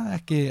 Nei,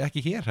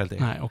 ekki hér held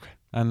ég. Nei, ok.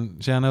 En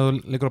síðan ef þú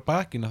liggur á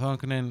bakinu þá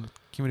einhvern veginn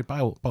kemur í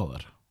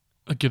báðar.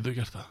 Það getur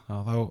gert það.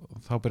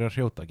 Þá byrjar að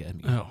hrjóta ekki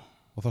mikið. Já.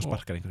 Og þá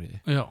sparkar einhver í því.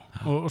 Já,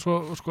 og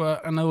svo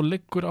en ef þú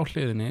liggur á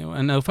hliðinni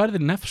en ef þú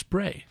færðir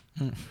nefspray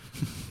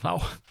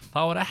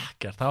þá er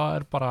ekkert, það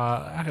er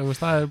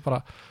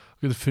bara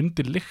þú getur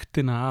fundið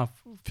lyktina af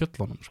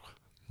fjöllunum sko.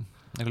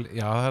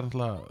 Já, það er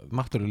alltaf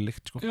náttúrulega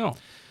lykt sko.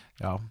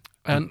 Já.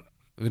 En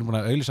við erum búin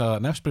að auglýsa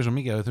nefspray svo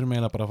mikið að við þurfum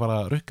eiginlega bara að fara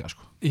að rukka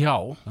sko. Já.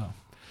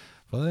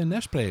 Það er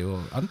nefspray og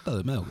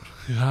andaðu með okkur.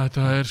 Já,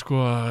 þetta er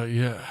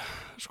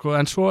sko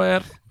en svo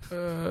er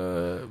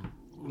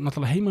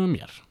náttúrulega heima með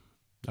mér.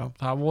 Já.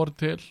 Það voru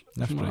til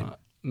nefspray.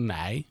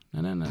 Nei.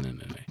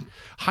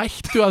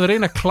 Hættu að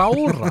reyna að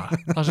klára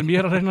það sem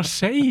ég er að reyna að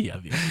segja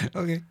því.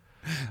 Ok.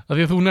 Af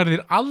því að þú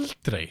nærðir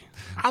aldrei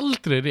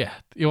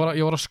rétt. Ég var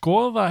að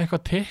skoða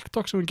eitthvað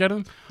TikTok sem við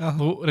gerðum og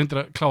þú reyndir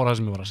að klára það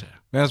sem ég var að segja.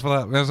 Mér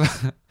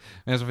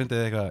finnst að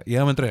fyndið eitthvað, ég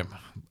haf með draum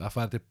að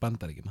fara til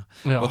Bandaríkina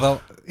og þá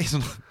í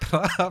svona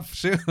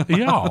drafsug.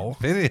 Já,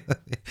 ég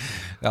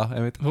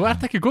veit. Þú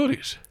ert ekki góður í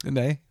þessu?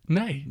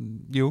 Nei.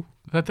 Jú.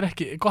 Þetta er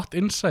ekki gott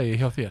innsæi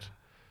hjá þér.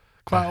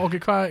 Hvað er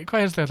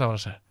það að fara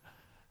að segja?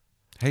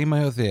 Heima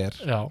hjá þér.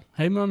 Já,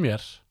 heima hjá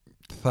mér.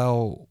 Þá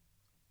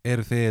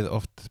eru þið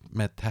oft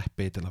með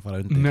teppi til að fara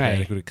undir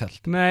þegar ykkur er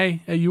kalt? Nei,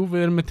 við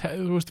erum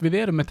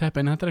með teppi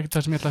en þetta er ekki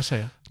það sem ég ætla að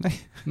segja.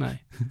 Nei.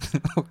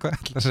 Og hvað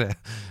ætla að segja?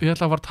 Ég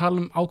ætla að fara að tala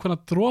um ákveðna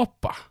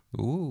dropa.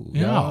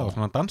 Já,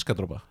 svona danska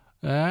dropa.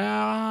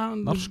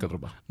 Norska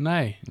dropa.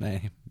 Nei.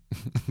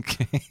 Ok.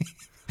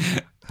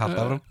 Halda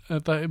áfram.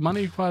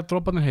 Manni ekki hvað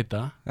droparnir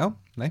heita. Já,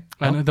 nei.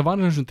 En þetta var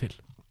þessum til.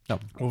 Já.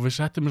 Og við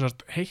settum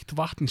heitt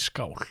vatn í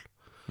skál.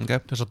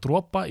 Þess að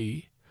dropa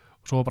í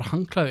og svo bara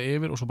hanglaði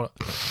yfir og svo bara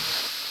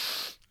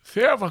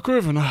þegar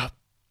gufuna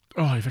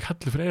ég fekk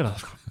hellu fyrir eyrað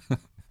sko.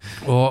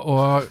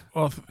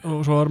 og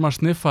svo var maður að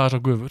sniffa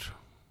þessar gufur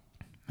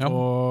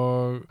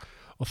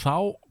og þá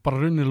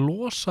bara rauninni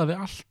losaði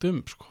allt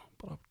sko.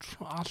 Bara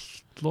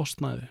allt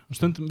losnaði og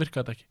stundum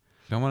virkaði þetta ekki.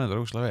 Hljóman er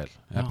það ógeðslega vel.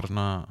 Ég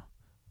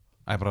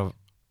er bara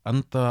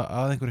anda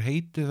að einhverju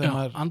heiti þegar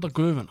maður anda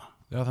gufuna.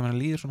 Já, það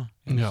maður líður svona.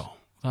 Já.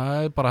 Það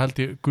er bara held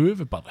ég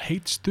gufubað,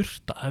 heit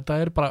sturta. Þetta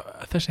er bara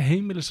þessi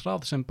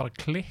heimilisráð sem bara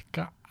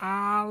klikka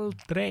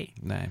aldrei.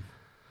 Nei,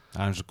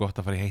 það er eins og gott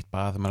að fara í heitt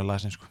bað þegar maður er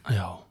lasin sko.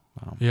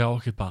 Já,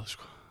 ekki bað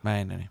sko.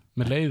 Nei.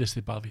 Mér leiðist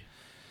í baði.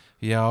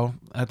 Já,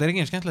 þetta er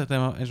ekki eins skemmtilegt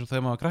eins og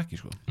þegar maður var krakki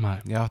sko. Nei.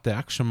 Ég átti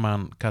Action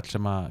Man kall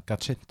sem að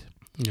gat synd.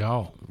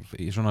 Já.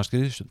 Í svona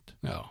skriðstund.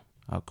 Já.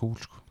 Það var cool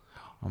sko.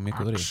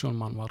 Action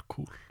Man var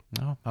cool.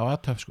 Já, það var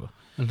töff sko.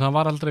 En það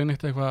var aldrei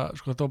neitt eitthvað,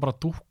 sko, þetta var bara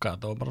dúkka,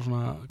 það var bara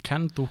svona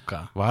kenndúkka.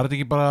 Var þetta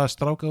ekki bara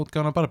stráka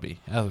útgáfuna Barbie,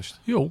 eða þú veist?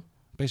 Jú.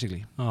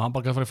 Basically. Já, hann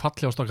bara gæði að fara í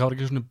falli á stráka, það var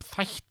ekki svona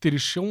þættir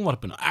í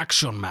sjónvarpinu,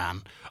 Action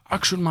Man,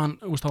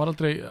 það var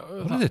aldrei...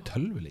 Það var þetta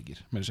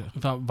tölvuleikir, með þess að.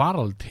 Það var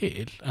alveg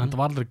til, en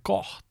þetta var aldrei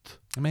gott.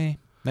 Nei,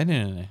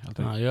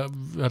 aldrei. Ég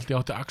held ég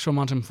átti Action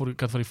Man sem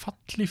gæði að fara í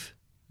fallíf,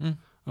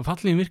 en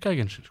fallífin virkaði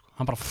ekki eins, sko.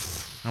 Hann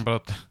bara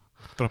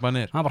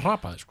droppaði niður. Hann bara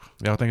hrapaði, sko.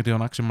 Ég átti einhvern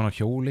tíðan Action Man á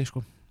hjóli,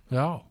 sko.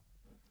 Já.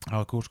 Það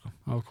var cool sko.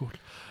 Það var cool.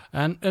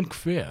 En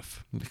hvef?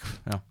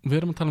 Já. Við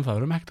erum að tala um það,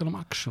 við erum ekki að tala um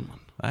Action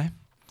Man. Nei.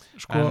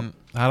 Sko, en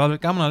það er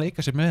alveg gaman að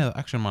leika sér með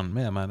Action Man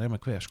með að maður er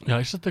með hvef sko. Já,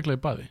 ég sérstaklega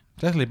í baði.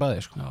 Sérstaklega í baði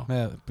sko,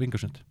 með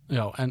bringusund.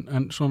 Já,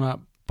 en svona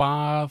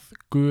bað,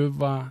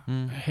 gufa,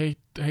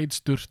 heit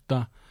sturta,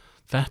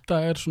 þetta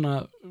er svona,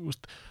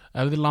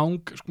 ef þið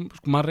sko,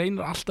 maður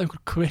reynir alltaf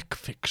einhver quick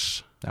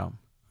fix. Já.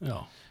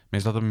 Mér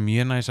finnst þetta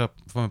mjög næs að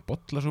fá með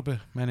bollasúpu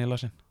meðan ég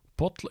lasin.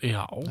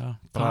 Já.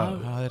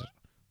 Það er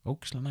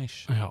ógeðslega næs.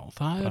 Já,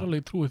 það er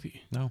alveg trúið því.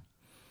 Já.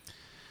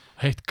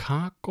 Heitt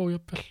kakó,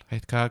 jafnvel.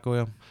 Heitt kakó,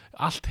 já.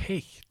 Allt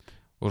heitt.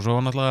 Og svo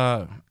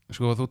náttúrulega,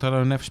 sko, þú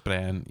talar um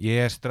nefspray en ég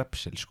er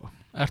strepsil, sko.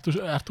 Ert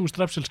þú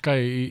strepsilskæ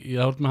í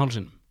það með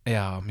hálsinum?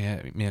 Já,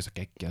 mér er það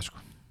geggjað,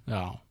 sko.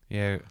 Já.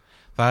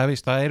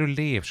 Það eru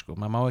líf, sko.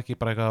 Maður má ekki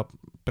bara eitthvað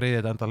breiðið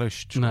þetta enda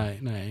laust, sko.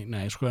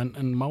 Nei, sko,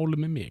 en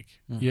málið með mig.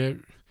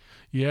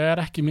 Ég er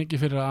ekki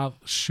mikið fyrir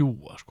að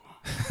sjúga, sko.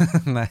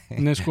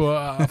 Nei, sko,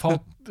 að fá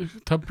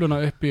töfluna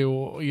uppi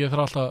og ég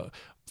þarf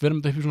alltaf verðum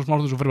þetta upp í svona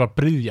smáþum svo fyrir bara að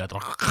bryðja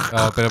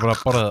Já, byrja bara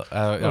að borða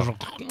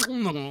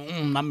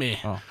Nammi,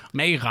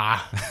 meira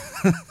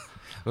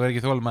Þú er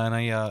ekki þolmaðin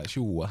að ég að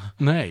sjúga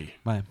Nei,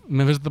 mér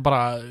finnst þetta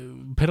bara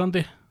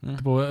pirrandi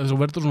þess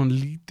að verður svona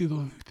lítið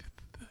og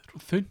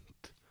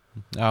þund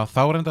Já,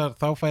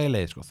 þá fæ ég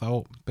leið, sko þá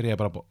byrja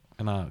ég bara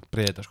að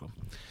bryðja þetta, sko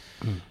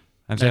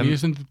En ég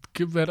stundi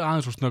verið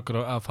aðeins og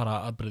snöggur að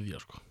fara að bryðja,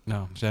 sko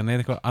Já, séðan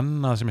er eitthvað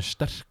annað sem er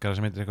sterkara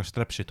sem heitir eitthvað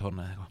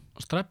strepsitón eða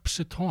eitthvað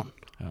Strepsitón?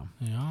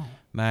 Já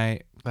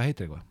Nei, það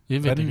heitir eitthvað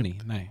Ég veit ekki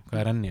Nei, hvað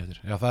er renni eftir?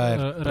 Já, það er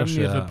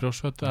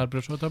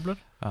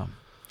brjósvöðtöflur Já,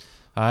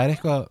 það er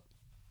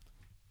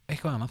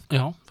eitthvað annað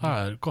Já, það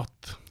er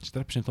gott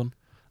Strepsitón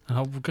En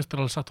þá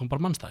gestur alveg sagt, hún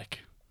bara mannst það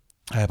ekki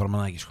Það er bara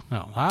mann það ekki, sko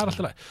Já, það er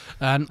alltaf leið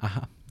En,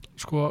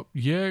 sko,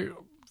 ég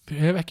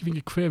hef ekki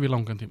fengið kvef í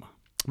langan tíma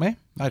Nei,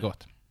 það er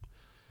gott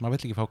Maður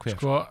vill ekki fá kvef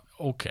Sko,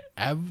 ok,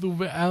 ef þú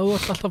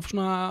ert alltaf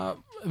svona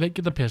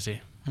veikita pesi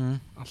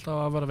alltaf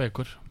að vera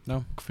veikur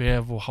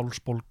kvef og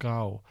hálsbólga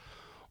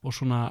og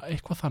svona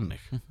eitthvað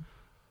þannig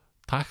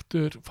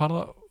taktur,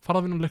 farða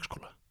að vinna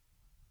leikskóla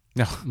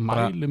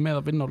mæli með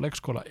að vinna á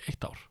leikskóla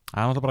 1 ár. Það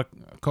er náttúrulega bara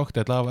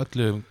kokteil af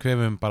öllum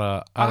kvefum bara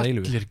að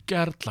eilífu. Allir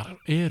gerlar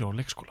eru á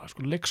leikskóla, sko,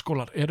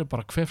 leikskólar eru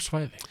bara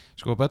kvefsvæði.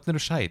 Sko, börn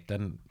eru sæt,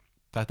 en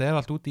þetta er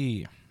allt út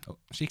í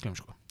síklum,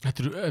 sko.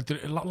 Þetta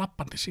er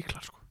lappandi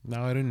síklar, sko.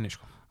 Já, í rauninni,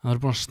 sko. Það er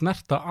búin að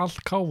snerta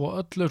allt káf og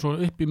öllu svo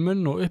upp í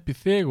munn og upp í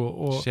þig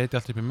og setja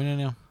allt upp í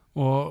munnin, já.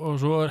 Og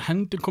svo er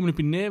hendin komin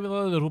upp í nefið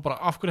að þér og bara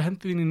af hverju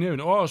hendið þín í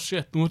nefinu,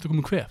 shit, nú ertu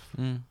komin kvef.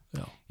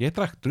 Ég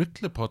drakk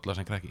drullupolla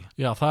sem krakki.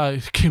 Já, það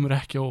kemur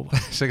ekki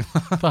óvart.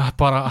 Það er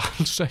bara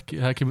alls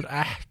ekki, það kemur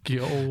ekki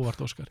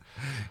óvart, Óskar.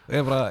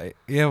 Ég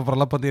var bara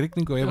labbandi í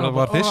rigningu og ég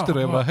var þyrstur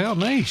og ég bara, hei,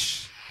 næs.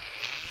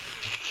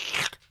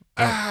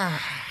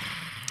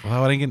 Og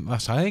það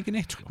sagði engin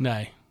neitt, sko.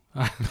 Nei.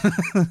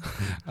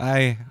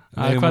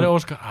 Hvað er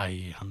Óskar?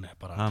 Hann er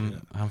bara hann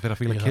fyrir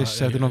að fíla kiss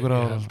eftir nokkur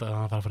ár. Ég held að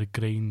hann þarf að fara í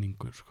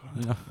greiningu, sko.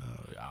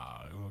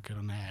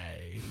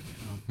 Nei,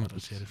 hann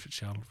bara sér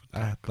sjálf.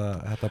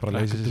 Þetta bara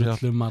leysir sig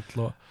sjálf. Drullumall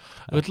og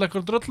vill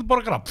ekkur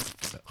drullborgara.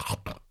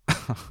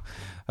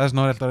 Það er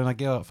snorrið að reyna að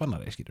gefa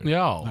fannari, skilur.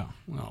 Já.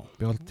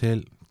 Bjóð til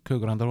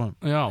kökur handar honum.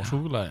 Já,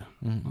 súkulæði.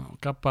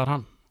 Gabbar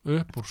hann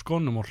upp úr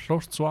skónum og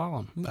hlóst svo að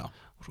hann. Já.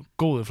 Svo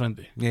góður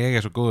frændi. Ég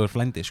er svo góður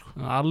flændi, sko.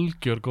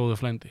 Algjör góður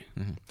flændi.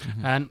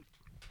 En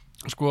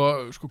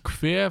sko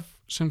kvef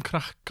sem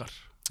krakkar.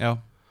 Já.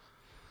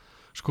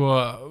 Sko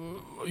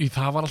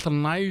það var alltaf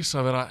næs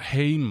að vera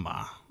heima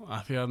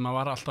af því að maður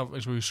var alltaf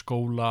eins og í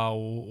skóla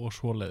og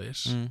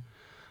svoleiðis.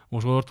 Og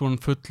svo ertu hann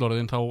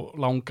fullorðinn þá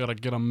langar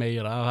að gera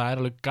meira. Það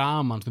er alveg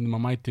gaman stundum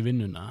að mæti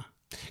vinnuna.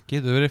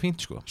 Getur verið fínt,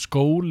 sko.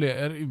 Skóli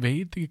ég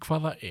veit ekki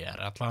hvað það er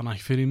allan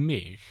ekki fyrir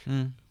mig.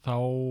 Þá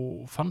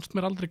fannst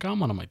mér aldrei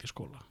gaman að mæti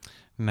skóla.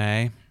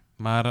 Nei,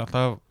 maður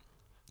alltaf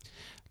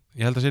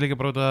ég held að sé líka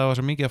bara út að það var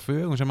svo mikið af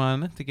fögum sem maður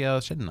nefndi ekki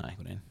að sinna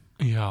einhvern veginn.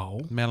 Já.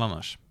 Meðal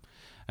annars.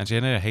 En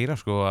síðan er ég að heyra,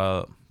 sko, að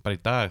bara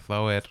í dag þá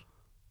er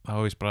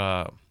bara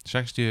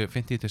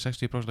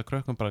 50-60% af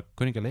krökkum bara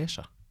kunni ekki að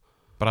lesa.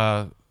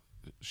 Bara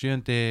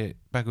 7.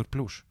 bekkur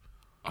plus.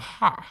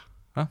 Ha?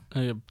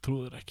 Ég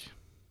trúður ekki.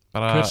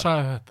 Bara hver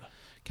sagði þetta?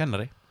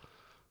 Kennari.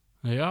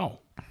 Já.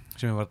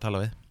 Sem ég var að tala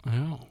við.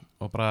 Já.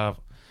 Og bara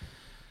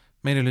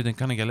meiri hlutin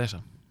kann ekki að lesa.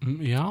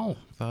 Já.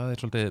 Það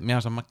er svolítið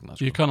mjög að magna,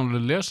 sko. Ég kann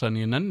alveg lesa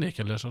en ég nenni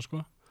ekki að lesa,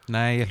 sko.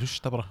 Nei, ég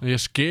hlusta bara.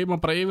 Ég skima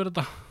bara yfir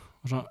þetta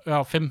og svona,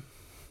 já, 5.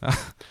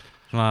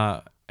 Svona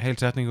heil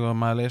setningu að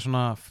maður lesi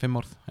svona 5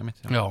 orð,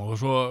 einmitt. Já, og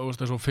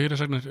svo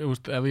fyrirsagnir,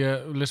 ef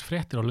ég les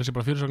fréttir og les ég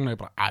bara fyrirsagnir,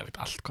 ég bara, ég veit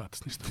allt hvað þetta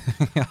snýst.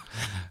 Já,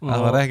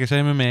 það var ekki að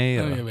segja með mig.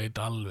 Ég veit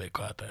alveg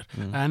hvað þetta er.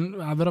 En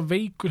að vera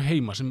veikur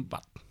heima sem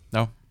barn,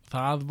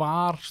 það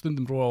var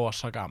stundum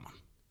rosa gaman.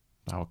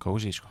 Það var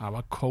kósí, sko. Það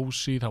var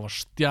kósí, það var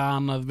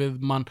stjanað við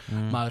mann,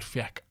 maður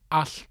fekk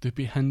allt upp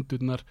í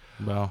hendurnar.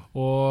 Já.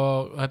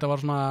 Og þetta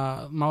var svona,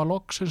 maður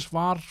loksins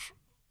var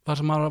það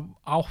sem maður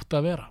átti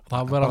að vera.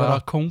 Það var að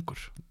vera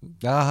kóngur.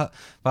 Já,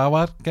 það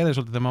var gerðið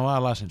svolítið þegar maður var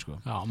að lasin, sko.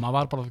 Já, maður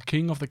var bara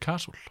king of the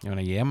castle.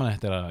 Ég man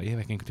eftir að ég hef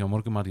ekki einhvern tíma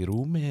morgumat í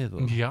rúmið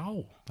og já.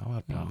 Það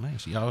var bara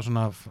næs. Já,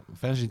 svona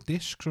fancy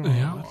disk svona.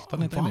 Já,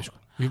 þannig dæmi, sko.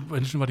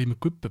 Eins og var ég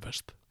með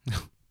gubbupest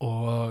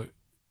og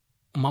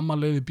mamma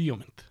leiði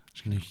bíómynd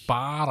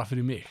bara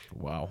fyrir mig.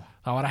 Wow.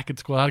 Það var ekkert,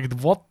 sko, það er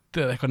ekkert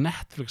vottið eða eitthvað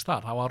Netflix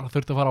þar. Það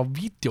þurfti að fara á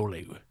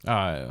vídeóleigu.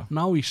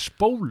 Ná í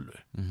spólu.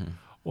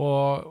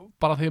 Og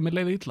bara þegar mér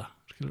leiði illa,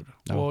 skilur.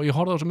 Og ég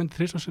horfði á þessa mynd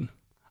 3 sinnum.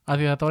 Af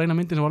því að þetta var eina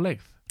myndin sem var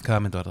leigð.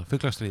 Hvaða mynd var það?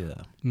 Fuglastriðið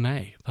eða?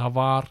 Nei, það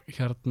var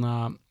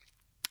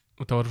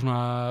þetta var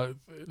svona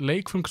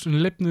leikfung sem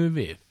lifnuðu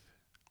við.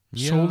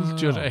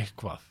 Soldier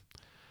eitthvað.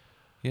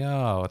 Já,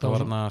 þetta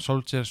var svona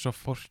Soldiers of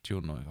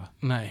Fortune og eitthvað.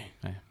 Nei,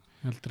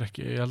 heldur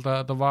ekki. Ég held að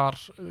þetta var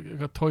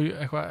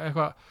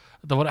eitthvað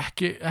þetta var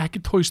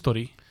ekki Toy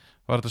Story.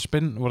 Voru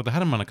þetta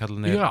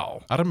hermannakallinir? Já.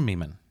 Army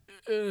Men?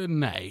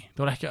 Nei,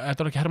 þetta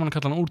var ekki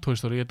hermannakallan úr Toy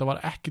Story. Þetta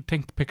var ekki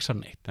tengt Pixar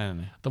neitt.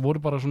 Nei. Það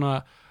voru bara svona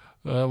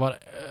það var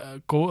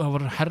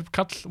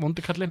herrkall,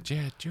 vondikallin.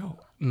 G.I. Joe?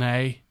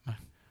 Nei.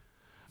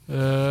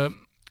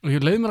 Og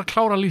ég leiði mér að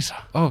klára að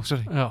lýsa.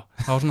 Sorry. Já,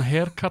 það var svona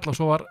herrkall og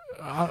svo var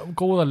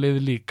góða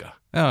liði líka.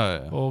 Já.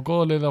 Og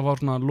góða liði það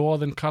var svona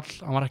loðinn kall,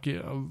 hann var ekki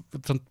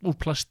úr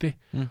plasti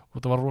og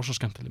þetta var rosa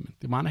skemmtileg mynd.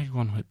 Ég man ekki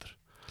hvað hann heitir.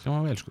 Það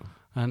var vel, sko.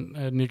 En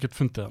ég get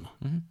fundið hana.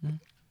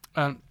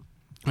 En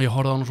ég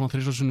horfði á hana svona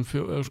 3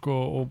 sinnum, sko,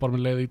 og bara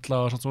með leiði illa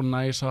og svo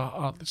næs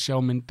að sjá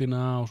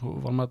myndina og svo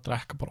var maður að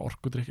drekka bara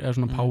orkudrykk eða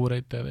svona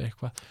Powerade eða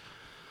eitthvað.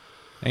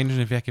 Einu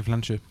sinni fekk ég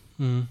flensu.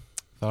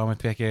 Þá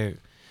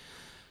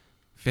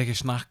fekk ég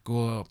snakk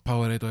og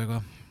Powerade og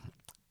eitthvað.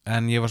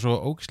 En ég var svo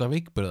ógeðslega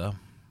veikburða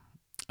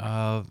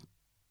að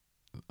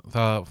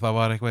það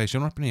var eitthvað í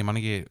sjónvarpinu, ég man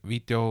ekki,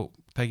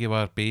 vídeótæki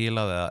var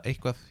bílað eða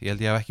eitthvað. Ég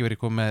held ég hef ekki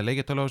verið komið með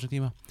leikjartölu á þessum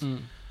tíma.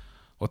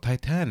 Og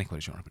Titanic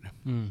var í sjónvarpinu.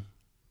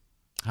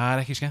 Það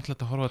er ekki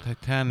skemmtilegt að horfa á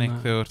Titanic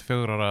þegar þú ert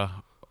 4 ára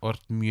og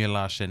ert mjög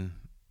lasinn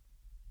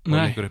og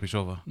liggur upp í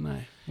sofa.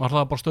 Nei. Var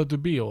það bara stöðu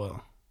bíó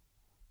eða?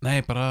 Nei,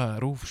 bara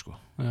rúf, sko.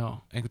 Já.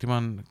 Einhvern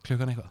tímann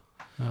klukkan eitthvað.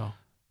 Já.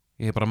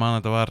 Ég bara man að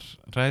þetta var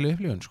ræðileg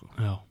upplifun, sko.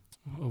 Já.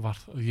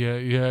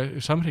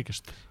 ég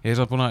samhryggist. Ég er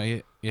svo búin að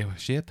ég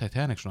sé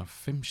Titanic svona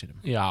 5 sinnum.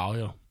 Já,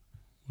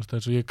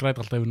 þess að ég græt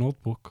alltaf yfir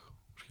Notebook,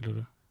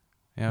 skilur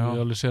ég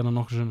alveg sé hana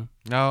nokkuð sinnum.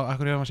 Já,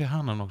 akkur ég að sé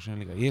hana nokkuð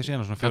sinnum líka. Ég sé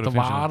hana svona 4-5 sinnum.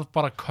 Þetta var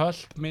bara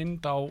köld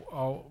mynd á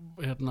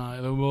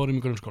eða við vorum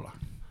í grunnskóla.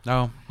 Já.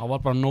 Það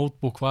var bara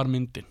Notebook var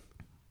myndin.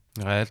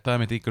 Já, ég held að það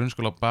mitt í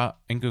grunnskóla,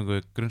 engungu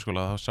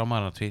grunnskóla, þá sá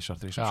maður hana 2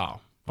 3. Já,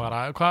 bara,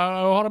 hvað,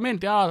 horfa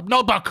mynd? Já,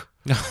 Notebook!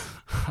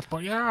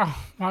 Bara, já,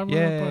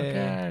 Notebook,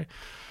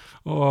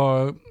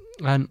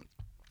 en,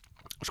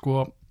 sko,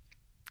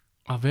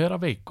 að vera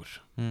veikur,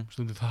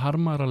 stundum, það har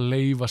maður að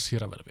leyfa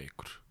sér að vera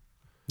veikur.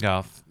 Já,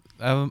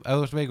 ef þú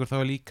ert veikur, þá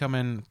er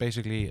líkaminn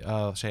basically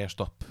að segja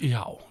stopp.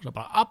 Já, það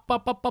bara, app.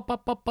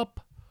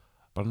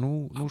 Bara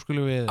nú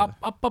skulum við,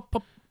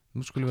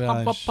 nú skulum við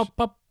aðeins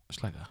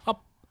slæka.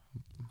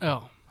 Já,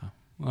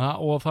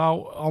 og þá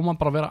á maður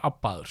bara að vera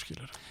abbaður,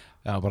 skilur.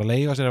 Já, bara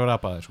leyfa sér að vera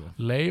abbaður, sko.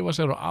 Leyfa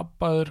sér að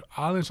abbaður,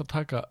 aðeins að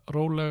taka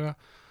rólega,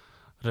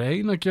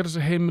 reyna að gera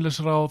sér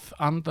heimilisráð,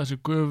 anda sér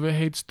gufi,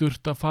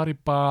 heitsturta, fara í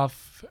bað,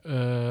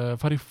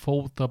 fara í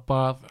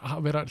fótabað,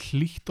 vera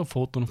hlýtt á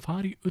fótunum,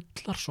 fara í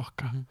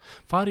ullarsokka,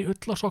 fara í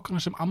ullarsokkana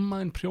sem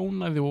ammaðinn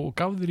prjónaði og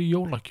gaf þér í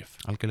jólagjöf.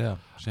 Algjörlega,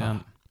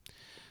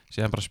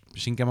 síðan bara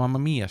syngja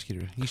Mamma Mia,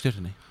 skilur, í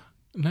sturtunni.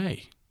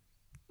 Nei,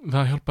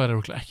 það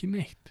hjálpaði þér ekki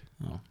neitt.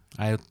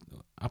 Já,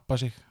 abba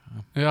sig.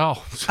 Já.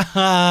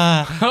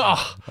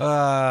 Þetta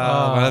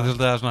er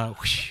svolítið svona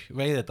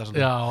veið þetta svona.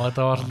 Já,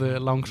 þetta var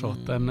svolítið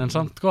langsótt en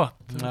samt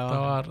gott.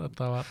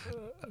 Þetta var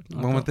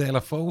momentið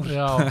eiginlega fór.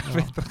 Já.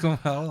 Þetta kom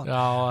á það.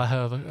 Já.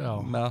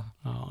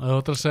 Þú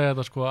ættir að segja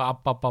þetta sko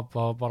abba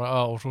bara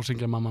og svo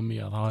syngja Mamma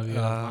Mia þá hefði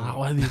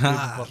ég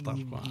alltaf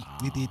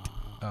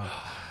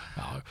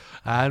Já.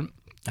 En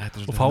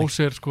og fá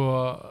sér sko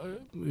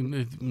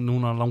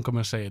núna langar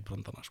mig að segja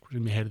brandana sko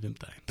sem ég heyrði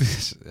daginn.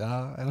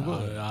 Já, er það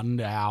góð?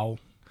 Já.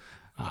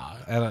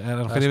 Er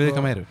það fyrir við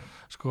eitthvað meiru?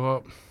 Sko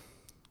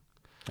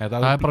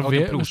það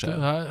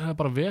er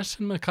bara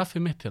vesen með kaffi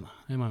mitt hérna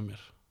heima með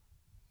mér.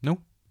 Nú?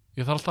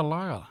 Ég þarf alltaf að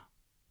laga það.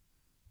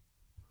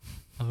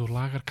 Að þú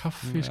lagar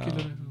kaffi,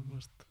 skilur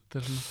þetta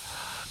svona.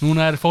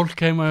 Núna er fólk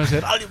heima og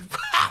segir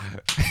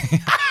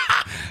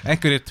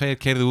einhverjir 2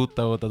 keyrðu út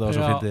á þetta og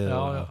svo fyndið.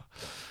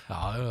 Já,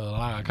 það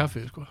laga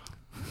kaffi, sko.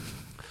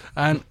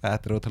 En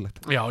þetta er ótrúlegt.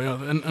 Já,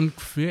 en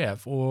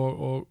kvef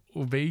og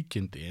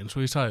veikindi, eins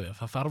og ég sagði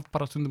það þarf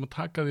bara stundum að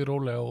taka því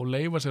rólega og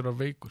leyfa sér að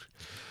veikur.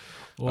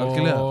 Og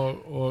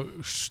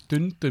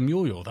stundum,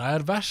 það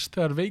er verst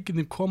þegar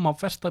veikindin koma á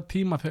versta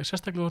tíma þegar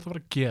sérstaklega þú ert að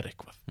vera að gera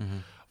eitthvað.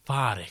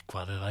 Fara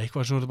eitthvað eða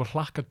eitthvað sem þú ert bara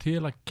hlakka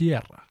til að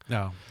gera.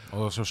 Já,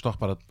 og svo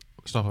stoppa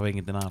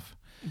veikindin af.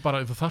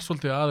 Bara þú þarf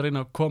svolítið að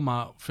reyna að koma,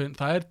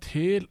 það er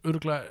til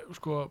örugglega,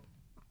 sko,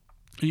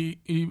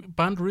 í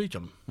Band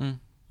Region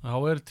þá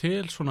er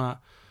til svona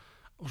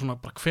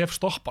bara kvef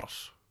stopparas.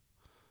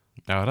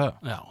 Já, er það?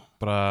 Já.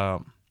 Bara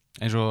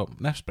eins og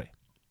nefspray.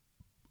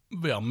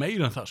 Já,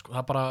 meira en það, sko.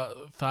 Það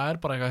er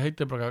bara eitthvað,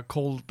 heitir bara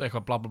cold,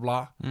 eitthvað bla bla bla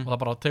og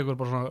það bara tekur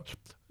bara svona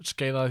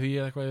skeiðaði því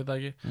eða eitthvað, ég veit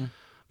ekki.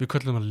 Við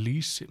köllum það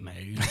lýsi,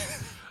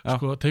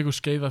 sko, tekur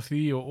skeiðaði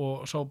því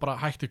og svo bara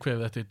hætti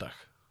kvefið þetta í dag.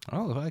 Já,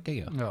 það er ekki.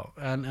 Já,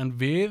 en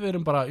við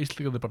erum bara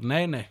íslíkandi bara,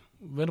 nei,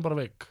 við erum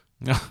bara veik.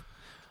 Já.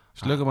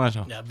 Slökum aðeins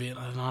á. Já,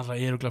 það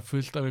er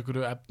fullt af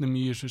einhverju efnum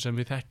í þessu sem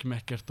við þekkjum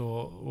ekkert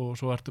og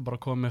svo ertu bara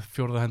að koma með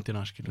 4.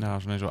 hendina, skilur. Já,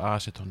 svona eins og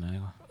aceton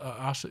eða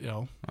eitthvað. Já.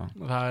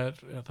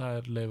 Það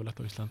er leifilegt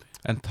á Íslandi.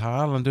 En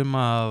talandi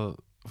að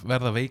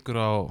verða veikur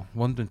á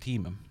vondum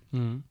tímum.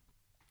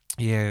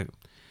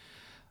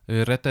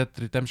 Red Dead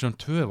Redemption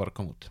 2 var að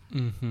koma út.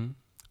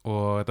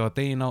 Og þetta var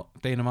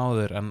deginum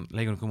áður en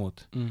leikurinn kom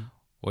út.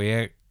 Og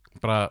ég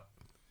bara,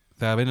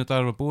 þegar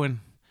vinnudagur var búinn,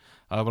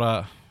 það var bara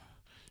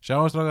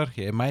sjáumstrákar,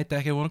 ég mæti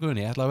ekki á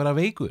morguninni, ég ætla að vera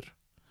veikur.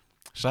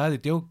 Sagði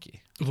djóki.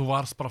 Þú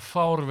varst bara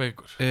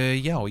fárveikur.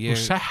 Já, Þú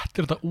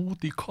settir þetta út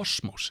í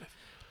kosmósið.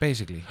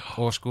 Basically.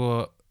 Og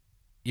sko,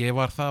 ég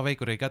var það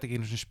veikur að ég gæti ekki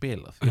einu sinni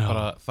spilað.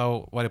 Þá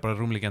var ég bara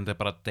rúmliggjandi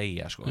bara að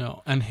deyja, sko. Já,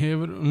 en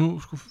nú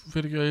sko,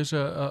 fyrir ekki að ég sé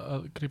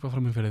að grípa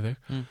fram í fyrir þig,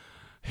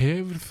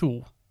 hefur þú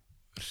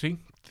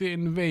hringt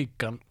inn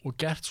veikan og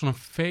gert svona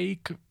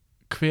fake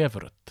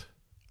kvefrödd?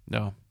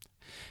 Já,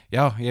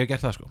 ég hef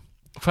gert það, sko.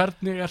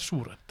 Hvernig er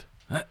sú rödd?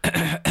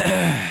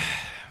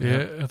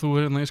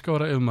 Ég skal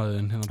vera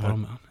auðmaðin hérna bara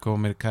með hann. Koma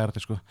mér í kærti,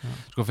 sko.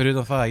 Sko, fyrir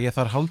utan það, ég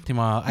þarf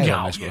hálftíma að æfa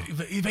mig, sko. Já,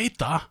 ég veit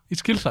það, ég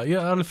skil það, ég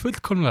er alveg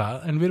fullkomlega,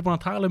 en við erum búin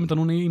að tala um þetta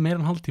núna í meira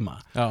en hálftíma.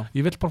 Já.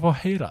 Ég vil bara fá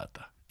að heyra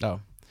þetta. Já.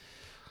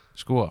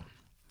 Sko,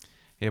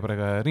 ég er bara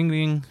eitthvað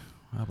ring,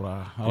 það er bara,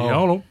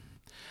 halló.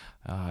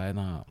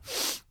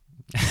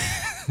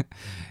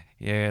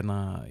 Já,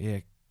 ég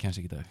kemst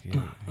ekki í dag.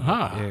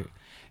 Ég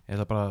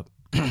ætla bara,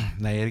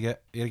 nei, ég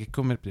er ekki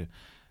komið upp í því.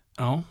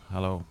 Já.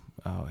 Halló,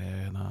 já,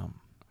 ég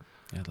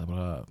ætla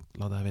bara að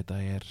láta það vita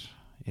að ég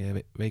er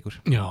veikur.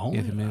 Já,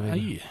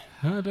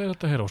 það er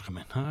þetta hér óskar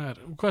minn.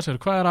 Hvað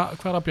er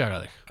að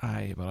bjaga þig?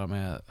 Ég bara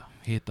með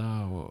hita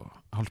og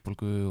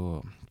hálsbólgu og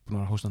búin að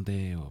vera hóstandi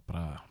og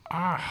bara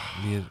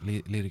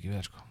líður ekki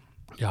vel, sko.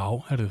 Já,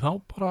 herðu, þá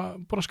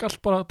bara skall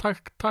bara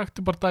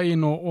takti bara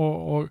daginn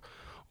og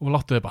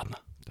láttu þið batna.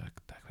 Takk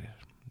fyrir.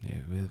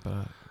 Við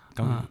bara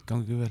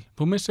gangi vel.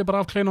 Þú missir bara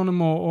af kleinunum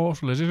og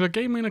svoleiðis. Ég skal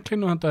geima eina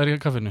kleinu handa þér í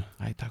kaffinu.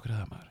 Æ, takk fyrir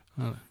það, maður.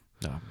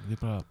 Já, við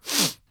bara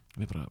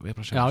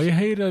Já, ég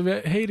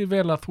heyri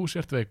vel að þú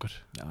sért veikur.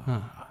 Já,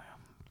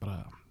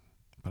 bara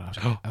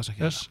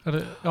afsækja það.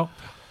 Já,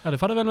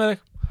 farið vel með þig.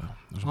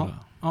 Já,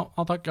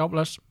 takk, já,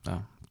 bless. Já,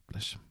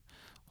 bless.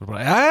 Og bara,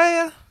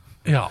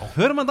 já,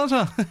 hörum að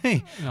dansa. Nei,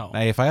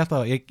 ég fæ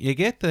alltaf, ég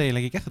geti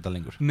eiginlega ekki gert þetta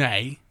lengur.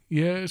 Nei,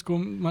 ég, sko,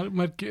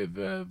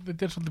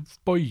 þetta svolítið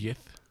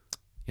bógið.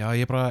 Já,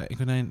 ég bara,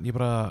 einhvern veginn,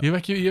 Ég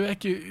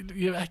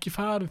hef ekki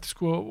farið,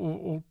 sko,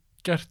 og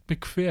gert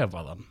mig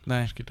kvefaðan.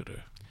 Nei.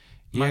 Skilurðu.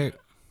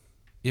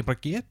 Ég bara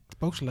get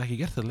bókslega ekki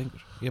gert þetta lengur.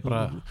 Ég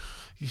bara...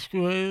 Ég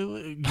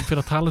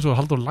fyrir að tala svo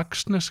Halldór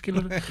Laxness,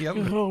 skilurðu. Já,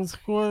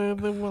 sko,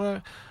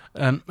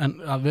 en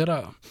að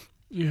vera...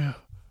 ég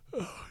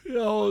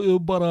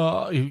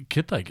bara... Ég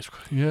geta ekki, sko.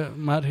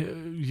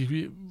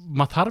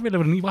 Maður þarf vel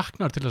að vera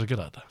nývaknar til þess að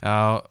gera þetta.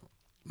 Já,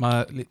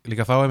 maður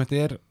líka þá einmitt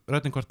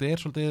röddin hvort er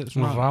svolítið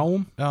svona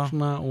rám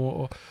svona,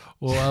 og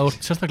að þú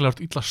sérstaklega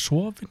ert illa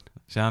sofin.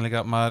 Séðan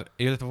líka maður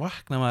yfirleitt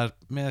vakna maður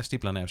með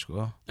stípla nef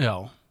sko.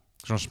 Já.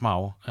 Svona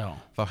smá. Já.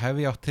 Þá hef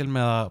ég átt til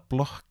með að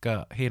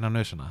blokka hina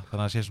nösuna þannig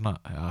að það sé svona,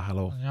 já,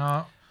 halló.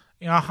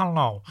 Já,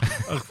 halló.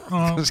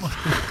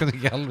 Kannski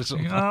ekki alveg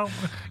svona. Já,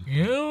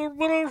 ég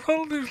bara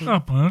svolítið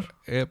slappur.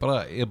 Ég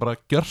bara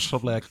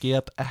gjörsamlega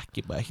get ekki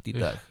mætt í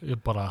dag. Ég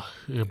bara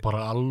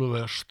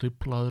alveg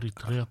stiplaður í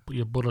drep.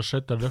 Ég bara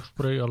setja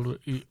lögsbrei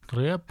alveg í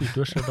drep í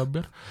dössin af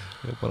mér.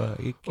 Ég bara,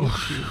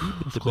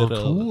 sko,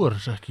 þú er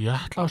þess ekki. Ég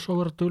ætla að svo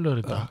vera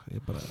duglegur í dag. Ég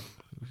bara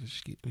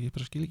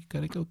skil ekki hvað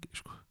er í gangi,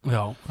 sko.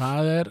 Já,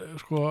 það er,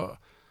 sko,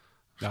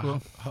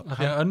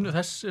 því að önnu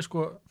þessi,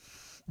 sko,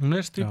 hún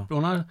er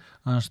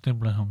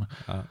stíplað hjá mig.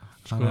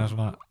 Þannig að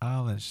svona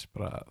aðeins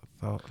bara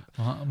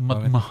það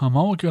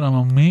má ekki vera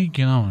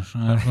mikið á þess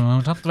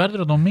það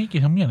verður þetta mikið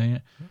hjá mér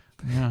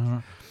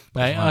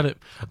Nei, maður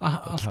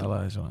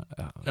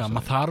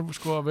þarf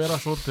sko að vera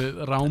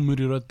svolítið rámur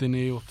í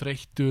röddinni og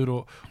þreyttur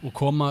og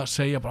koma að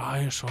segja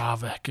bara ég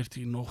svaf ekkert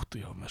í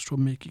nóttu með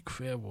svo mikið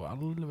kvef og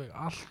alveg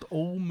allt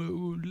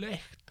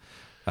ómögulegt.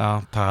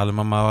 Já,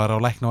 talum að maður var á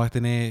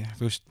læknavættinni,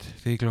 þú veist,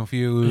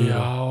 3:04.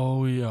 Já,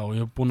 ég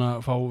hef búin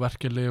að fá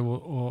verkjalyf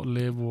og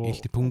lyf og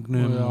illt í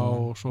pungnum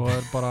og svo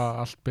er bara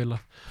allt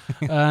bilað.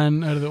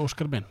 En er þið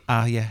Óskar minn?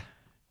 Ég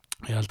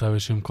held að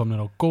við séum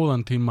komnir á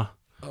góðan tíma.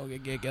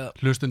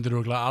 Hlustundir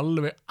eru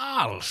alveg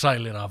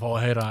allsælir að fá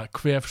að heyra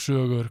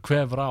kvefsögur,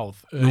 kvefráð.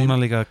 Núna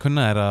líka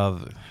kunna er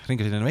að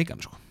hringja sér inn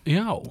veikan, sko.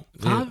 Já,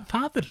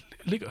 það er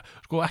líka,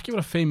 sko, ekki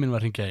vera feiminn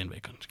að hringja inn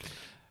veikan, skil.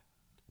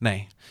 Nei,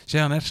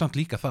 séðan er samt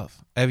líka það.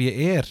 Ef ég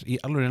er í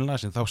alvörinni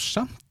lasin, þá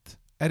samt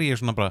er ég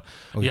svona bara,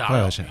 hvað er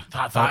það að segja?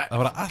 Það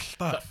var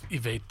alltaf...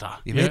 Ég veit það.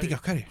 Ég veit ekki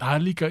af hverju. Það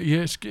er líka,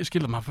 ég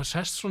skilða, maður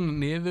sest svona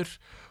niður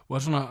og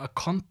er svona að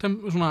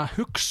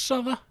hugsa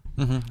það.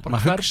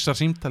 Maður hugsar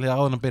símtalið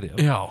áður en að byrja.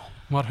 Já,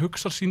 maður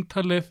hugsar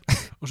símtalið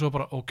og svo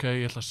bara, ok,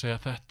 ég ætla að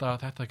segja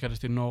þetta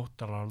gerist í nótt,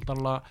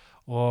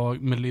 og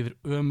mér líður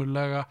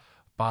ömurlega,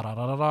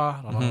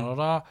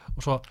 og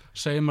svo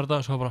segir mér þetta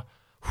og svo bara,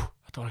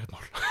 þetta var ekkert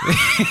mál.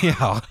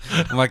 Já,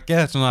 maður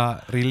getur svona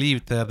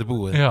relieved þegar þetta er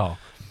búið. Já.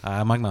 Það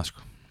er magnað,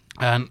 sko.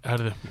 En,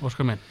 herðu,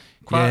 Óskar minn,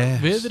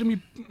 við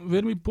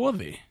erum í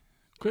boði.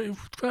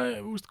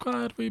 Hvað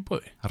er við í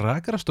boði?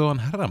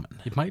 Rakarastofan Herramenn.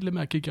 Ég mæli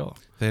með að kíkja á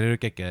það. Þeir eru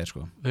geggjaðir,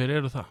 sko. Þeir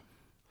eru það.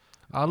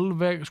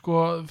 Alveg, sko,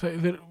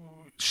 þeir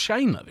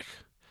sjæna þig.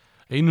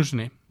 Einu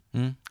sinni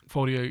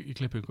fór ég í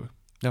klippingu.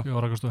 Já. Ég var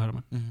Rakarastofan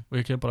Herramenn. Og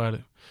ég kem bara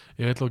ég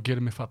vil að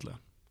gera mig fallega.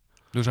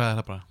 Þú sagði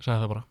það bara?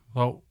 Sagði það bara.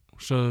 Þá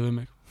sögðu við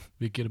mig,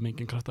 við gerum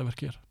engin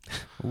kraftaverk hér.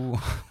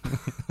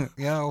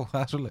 Já,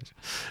 það er svolítið.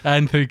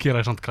 En þau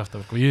gera samt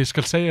kraftaverk. Og ég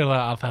skal segja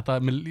það að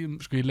þetta,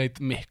 sko, ég leit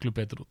miklu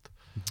betur út.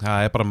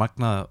 Það er bara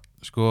magnað,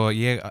 sko,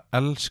 ég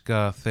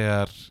elska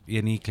þegar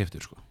ég er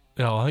nýkliftur, sko.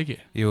 Já, það ekki?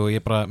 Jú,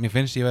 mér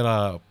finnst ég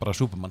vera bara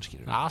Superman,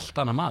 skilur. Allt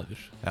annað maður.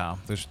 Já,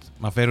 þú veist,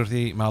 maður fer úr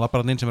því, maður lappar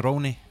hann inn sem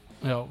Róni,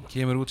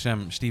 kemur út sem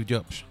Steve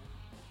Jobs.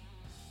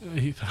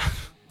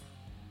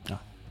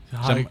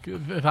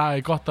 Það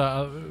er gott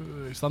að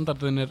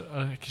standardin er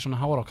ekki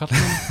svona háar á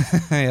kallinu.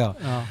 Já.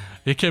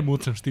 Ég kem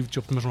út sem Steve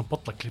Jobs með svona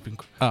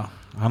bollaklippingu. Já,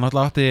 hann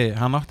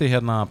átti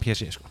hérna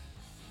PC, sko.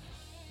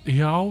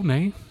 Já,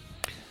 nei.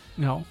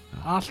 Já,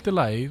 allt í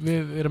lagi,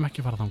 við erum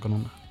ekki farað þangað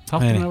núna.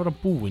 Þátturinn er að vera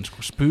búinn, sko,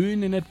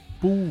 spunin er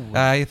búinn.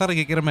 Ég þarf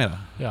ekki að gera meira.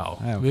 Já,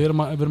 við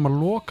erum að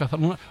loka það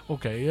núna.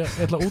 Ok, ég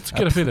ætla að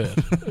útskýra fyrir þér.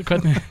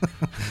 Hvernig?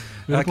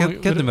 Við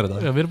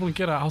erum búin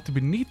að gera hátt upp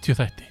í 90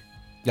 þætti.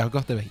 Já,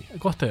 gott ef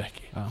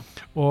ekki.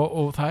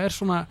 Og það er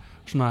svona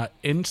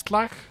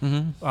innslag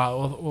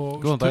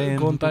og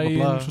góðan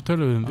daginn, svo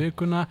tölum við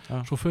vikuna,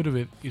 svo förum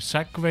við í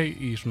segway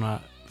í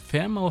svona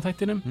þema á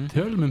þættinum,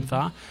 tölum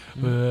það,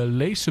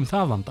 leysum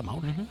það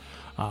vandamál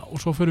og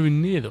svo förum við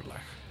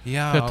niðurlag.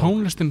 Þegar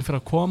tónlistin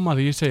fyrir að koma,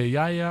 því ég segi,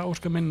 jæja,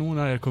 Óskar minn,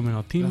 núna er komin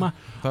á tíma,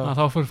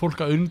 þá fyrir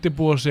fólk að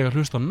undirbúa sig að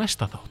hlusta á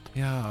næsta þátt.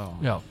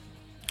 Já.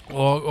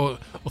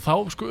 og þá,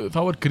 sko,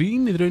 þá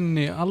grínið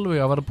rauninni alveg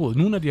að vera búið.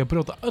 Núna ég að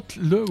brjóta öll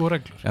lög og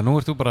reglur. Já, nú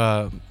ert þú bara,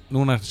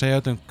 núna ert að segja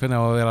öllum hvernig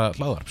á að vera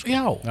hlaðvarp, sko.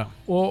 Já.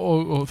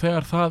 Og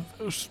þegar það,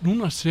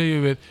 núna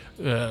segjum við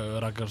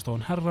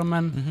Raggarstofan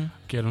herramenn,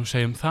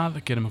 segjum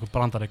það, gerum eitthvað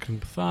brandari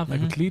kring það,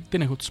 eitthvað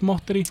lítinn, eitthvað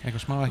smotteri,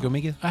 eitthvað smá, ekki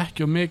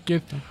og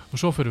mikið, og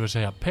svo fyrir við að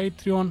segja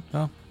Patreon.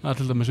 Það er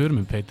til dæmis við erum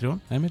með Patreon.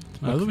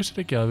 Þú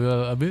vissir ekki að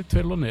við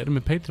tveir loðnir erum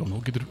með Patreon. Þú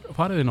getur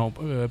farið inn á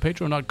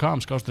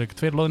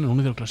patreon.com/tveir loðnir,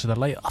 hún er til að setja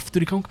lagið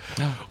aftur í gang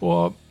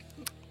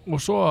og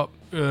svo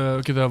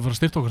getur það að fara að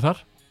styrta okkur þar.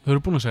 Þau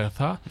eru búin að segja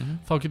það,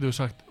 þá getur við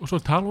sagt, og svo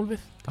er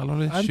talhólfið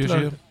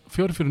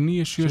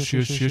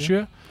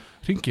 4497777,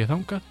 ringið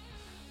þangað.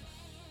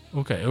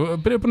 Ok,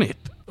 byrja upp á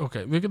nýtt. Ok,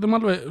 við getum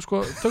alveg, sko,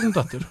 tökum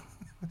dattur.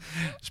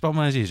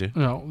 Spáma þess í þessu.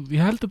 Já,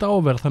 ég held þetta á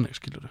að vera þannig,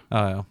 skilur.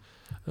 Já.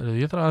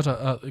 Ég þarf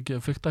að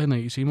fikta hérna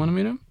í símanum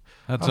mínum.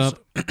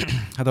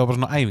 Þetta var bara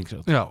svona æfing.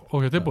 Já,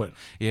 ok, þetta er búin.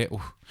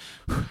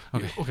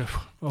 Ok,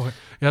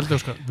 ég held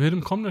að, við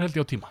erum komnir held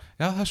ég á tíma.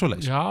 Já, það er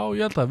svoleiðis. Já,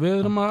 ég held að við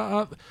erum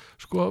að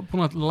sko,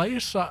 búin að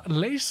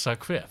leysa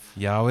kvef.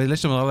 Já, við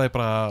leysum það alveg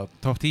bara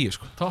top 10,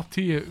 sko. Top 10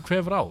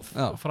 kvef ráð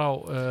frá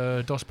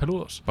Dos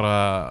Peludos. Bara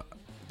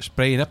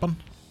spray í neppan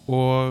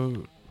og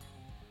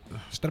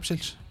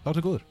strepsils, það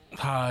er góður.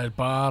 Það er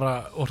bara,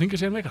 og hringja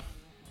sér vegan.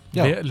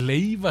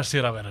 Leifa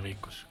sér að vera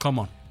veikur. Come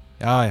on.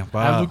 Já,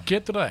 bara... Ef þú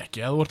getur það ekki,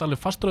 ef þú ert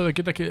alveg faströðu að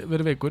geta ekki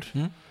verið veikur,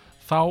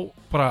 þá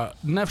bara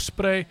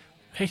nefspray,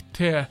 heitt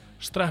te,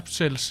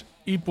 strepsils,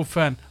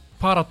 ibufen,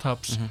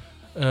 parataps,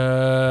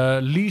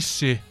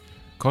 lýsi,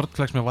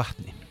 kornflex með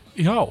vatni.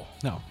 Já.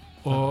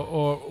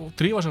 Og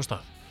drífa sér á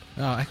stað.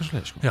 Já, eitthvað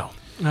svolítið, sko. Já,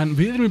 en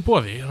við erum í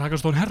boði,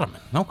 Raggarstofan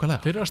herramenn.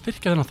 Nákvæmlega. Þeir eru að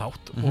styrkja þennan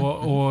þátt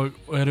og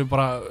eru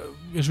bara,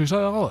 eins og ég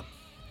sagði það áðan,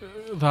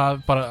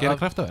 það bara gera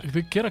kraftaverk.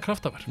 Þau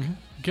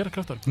gera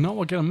kraftaverk, ná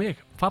að gera mig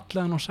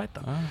fallegan og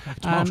sætan.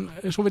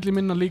 En svo vil ég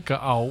minna líka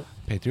á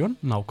Patreon.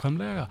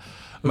 Nákvæmlega.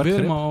 Við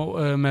erum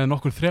með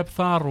nokkur þrep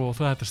þar og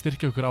það er að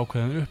styrkja ykkur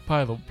ákveðin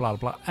upphæð og bla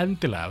bla.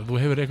 Endilega, þú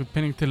hefur eitthvað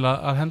pening til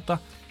að henda,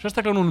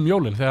 sérstaklega núna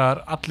jólin þegar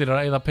allir er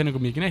að eyða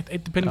peningum í ekki neitt,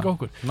 eyddi pening á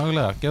okkur.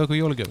 Nákvæmlega, gefðu okkur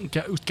jólagjöf.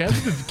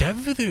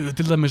 Gefðu þau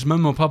til dæmis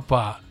mömmu og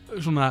pappa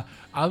svona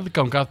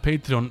aðgang að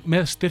Patreon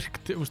með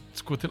styrkt,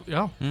 sko, til,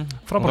 já,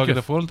 frábært. Og þá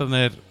geta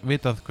fóreldarnir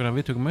vitað hvernig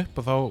við tökum upp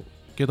og þá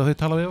geta þau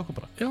talað við okkur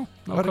bara. Já,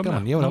 það var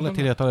gaman, ég var alveg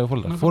til í að tala við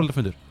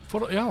fóreldarfundur.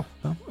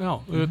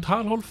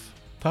 Talhólf.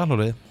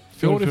 Talhólfið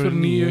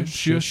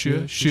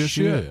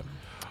 4497777.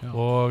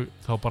 Og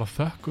þá bara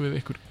þökkum við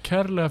ykkur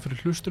kærlega fyrir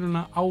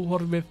hlustununa,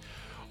 áhorfið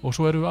og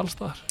svo erum við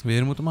allstaðar. Við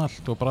erum út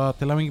allt og bara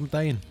til að mingi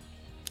daginn.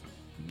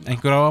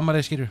 Einhver á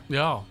ammælið skilur.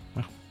 Já,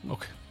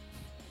 ok.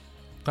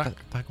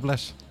 Takk og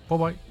bless. Bye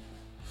bye.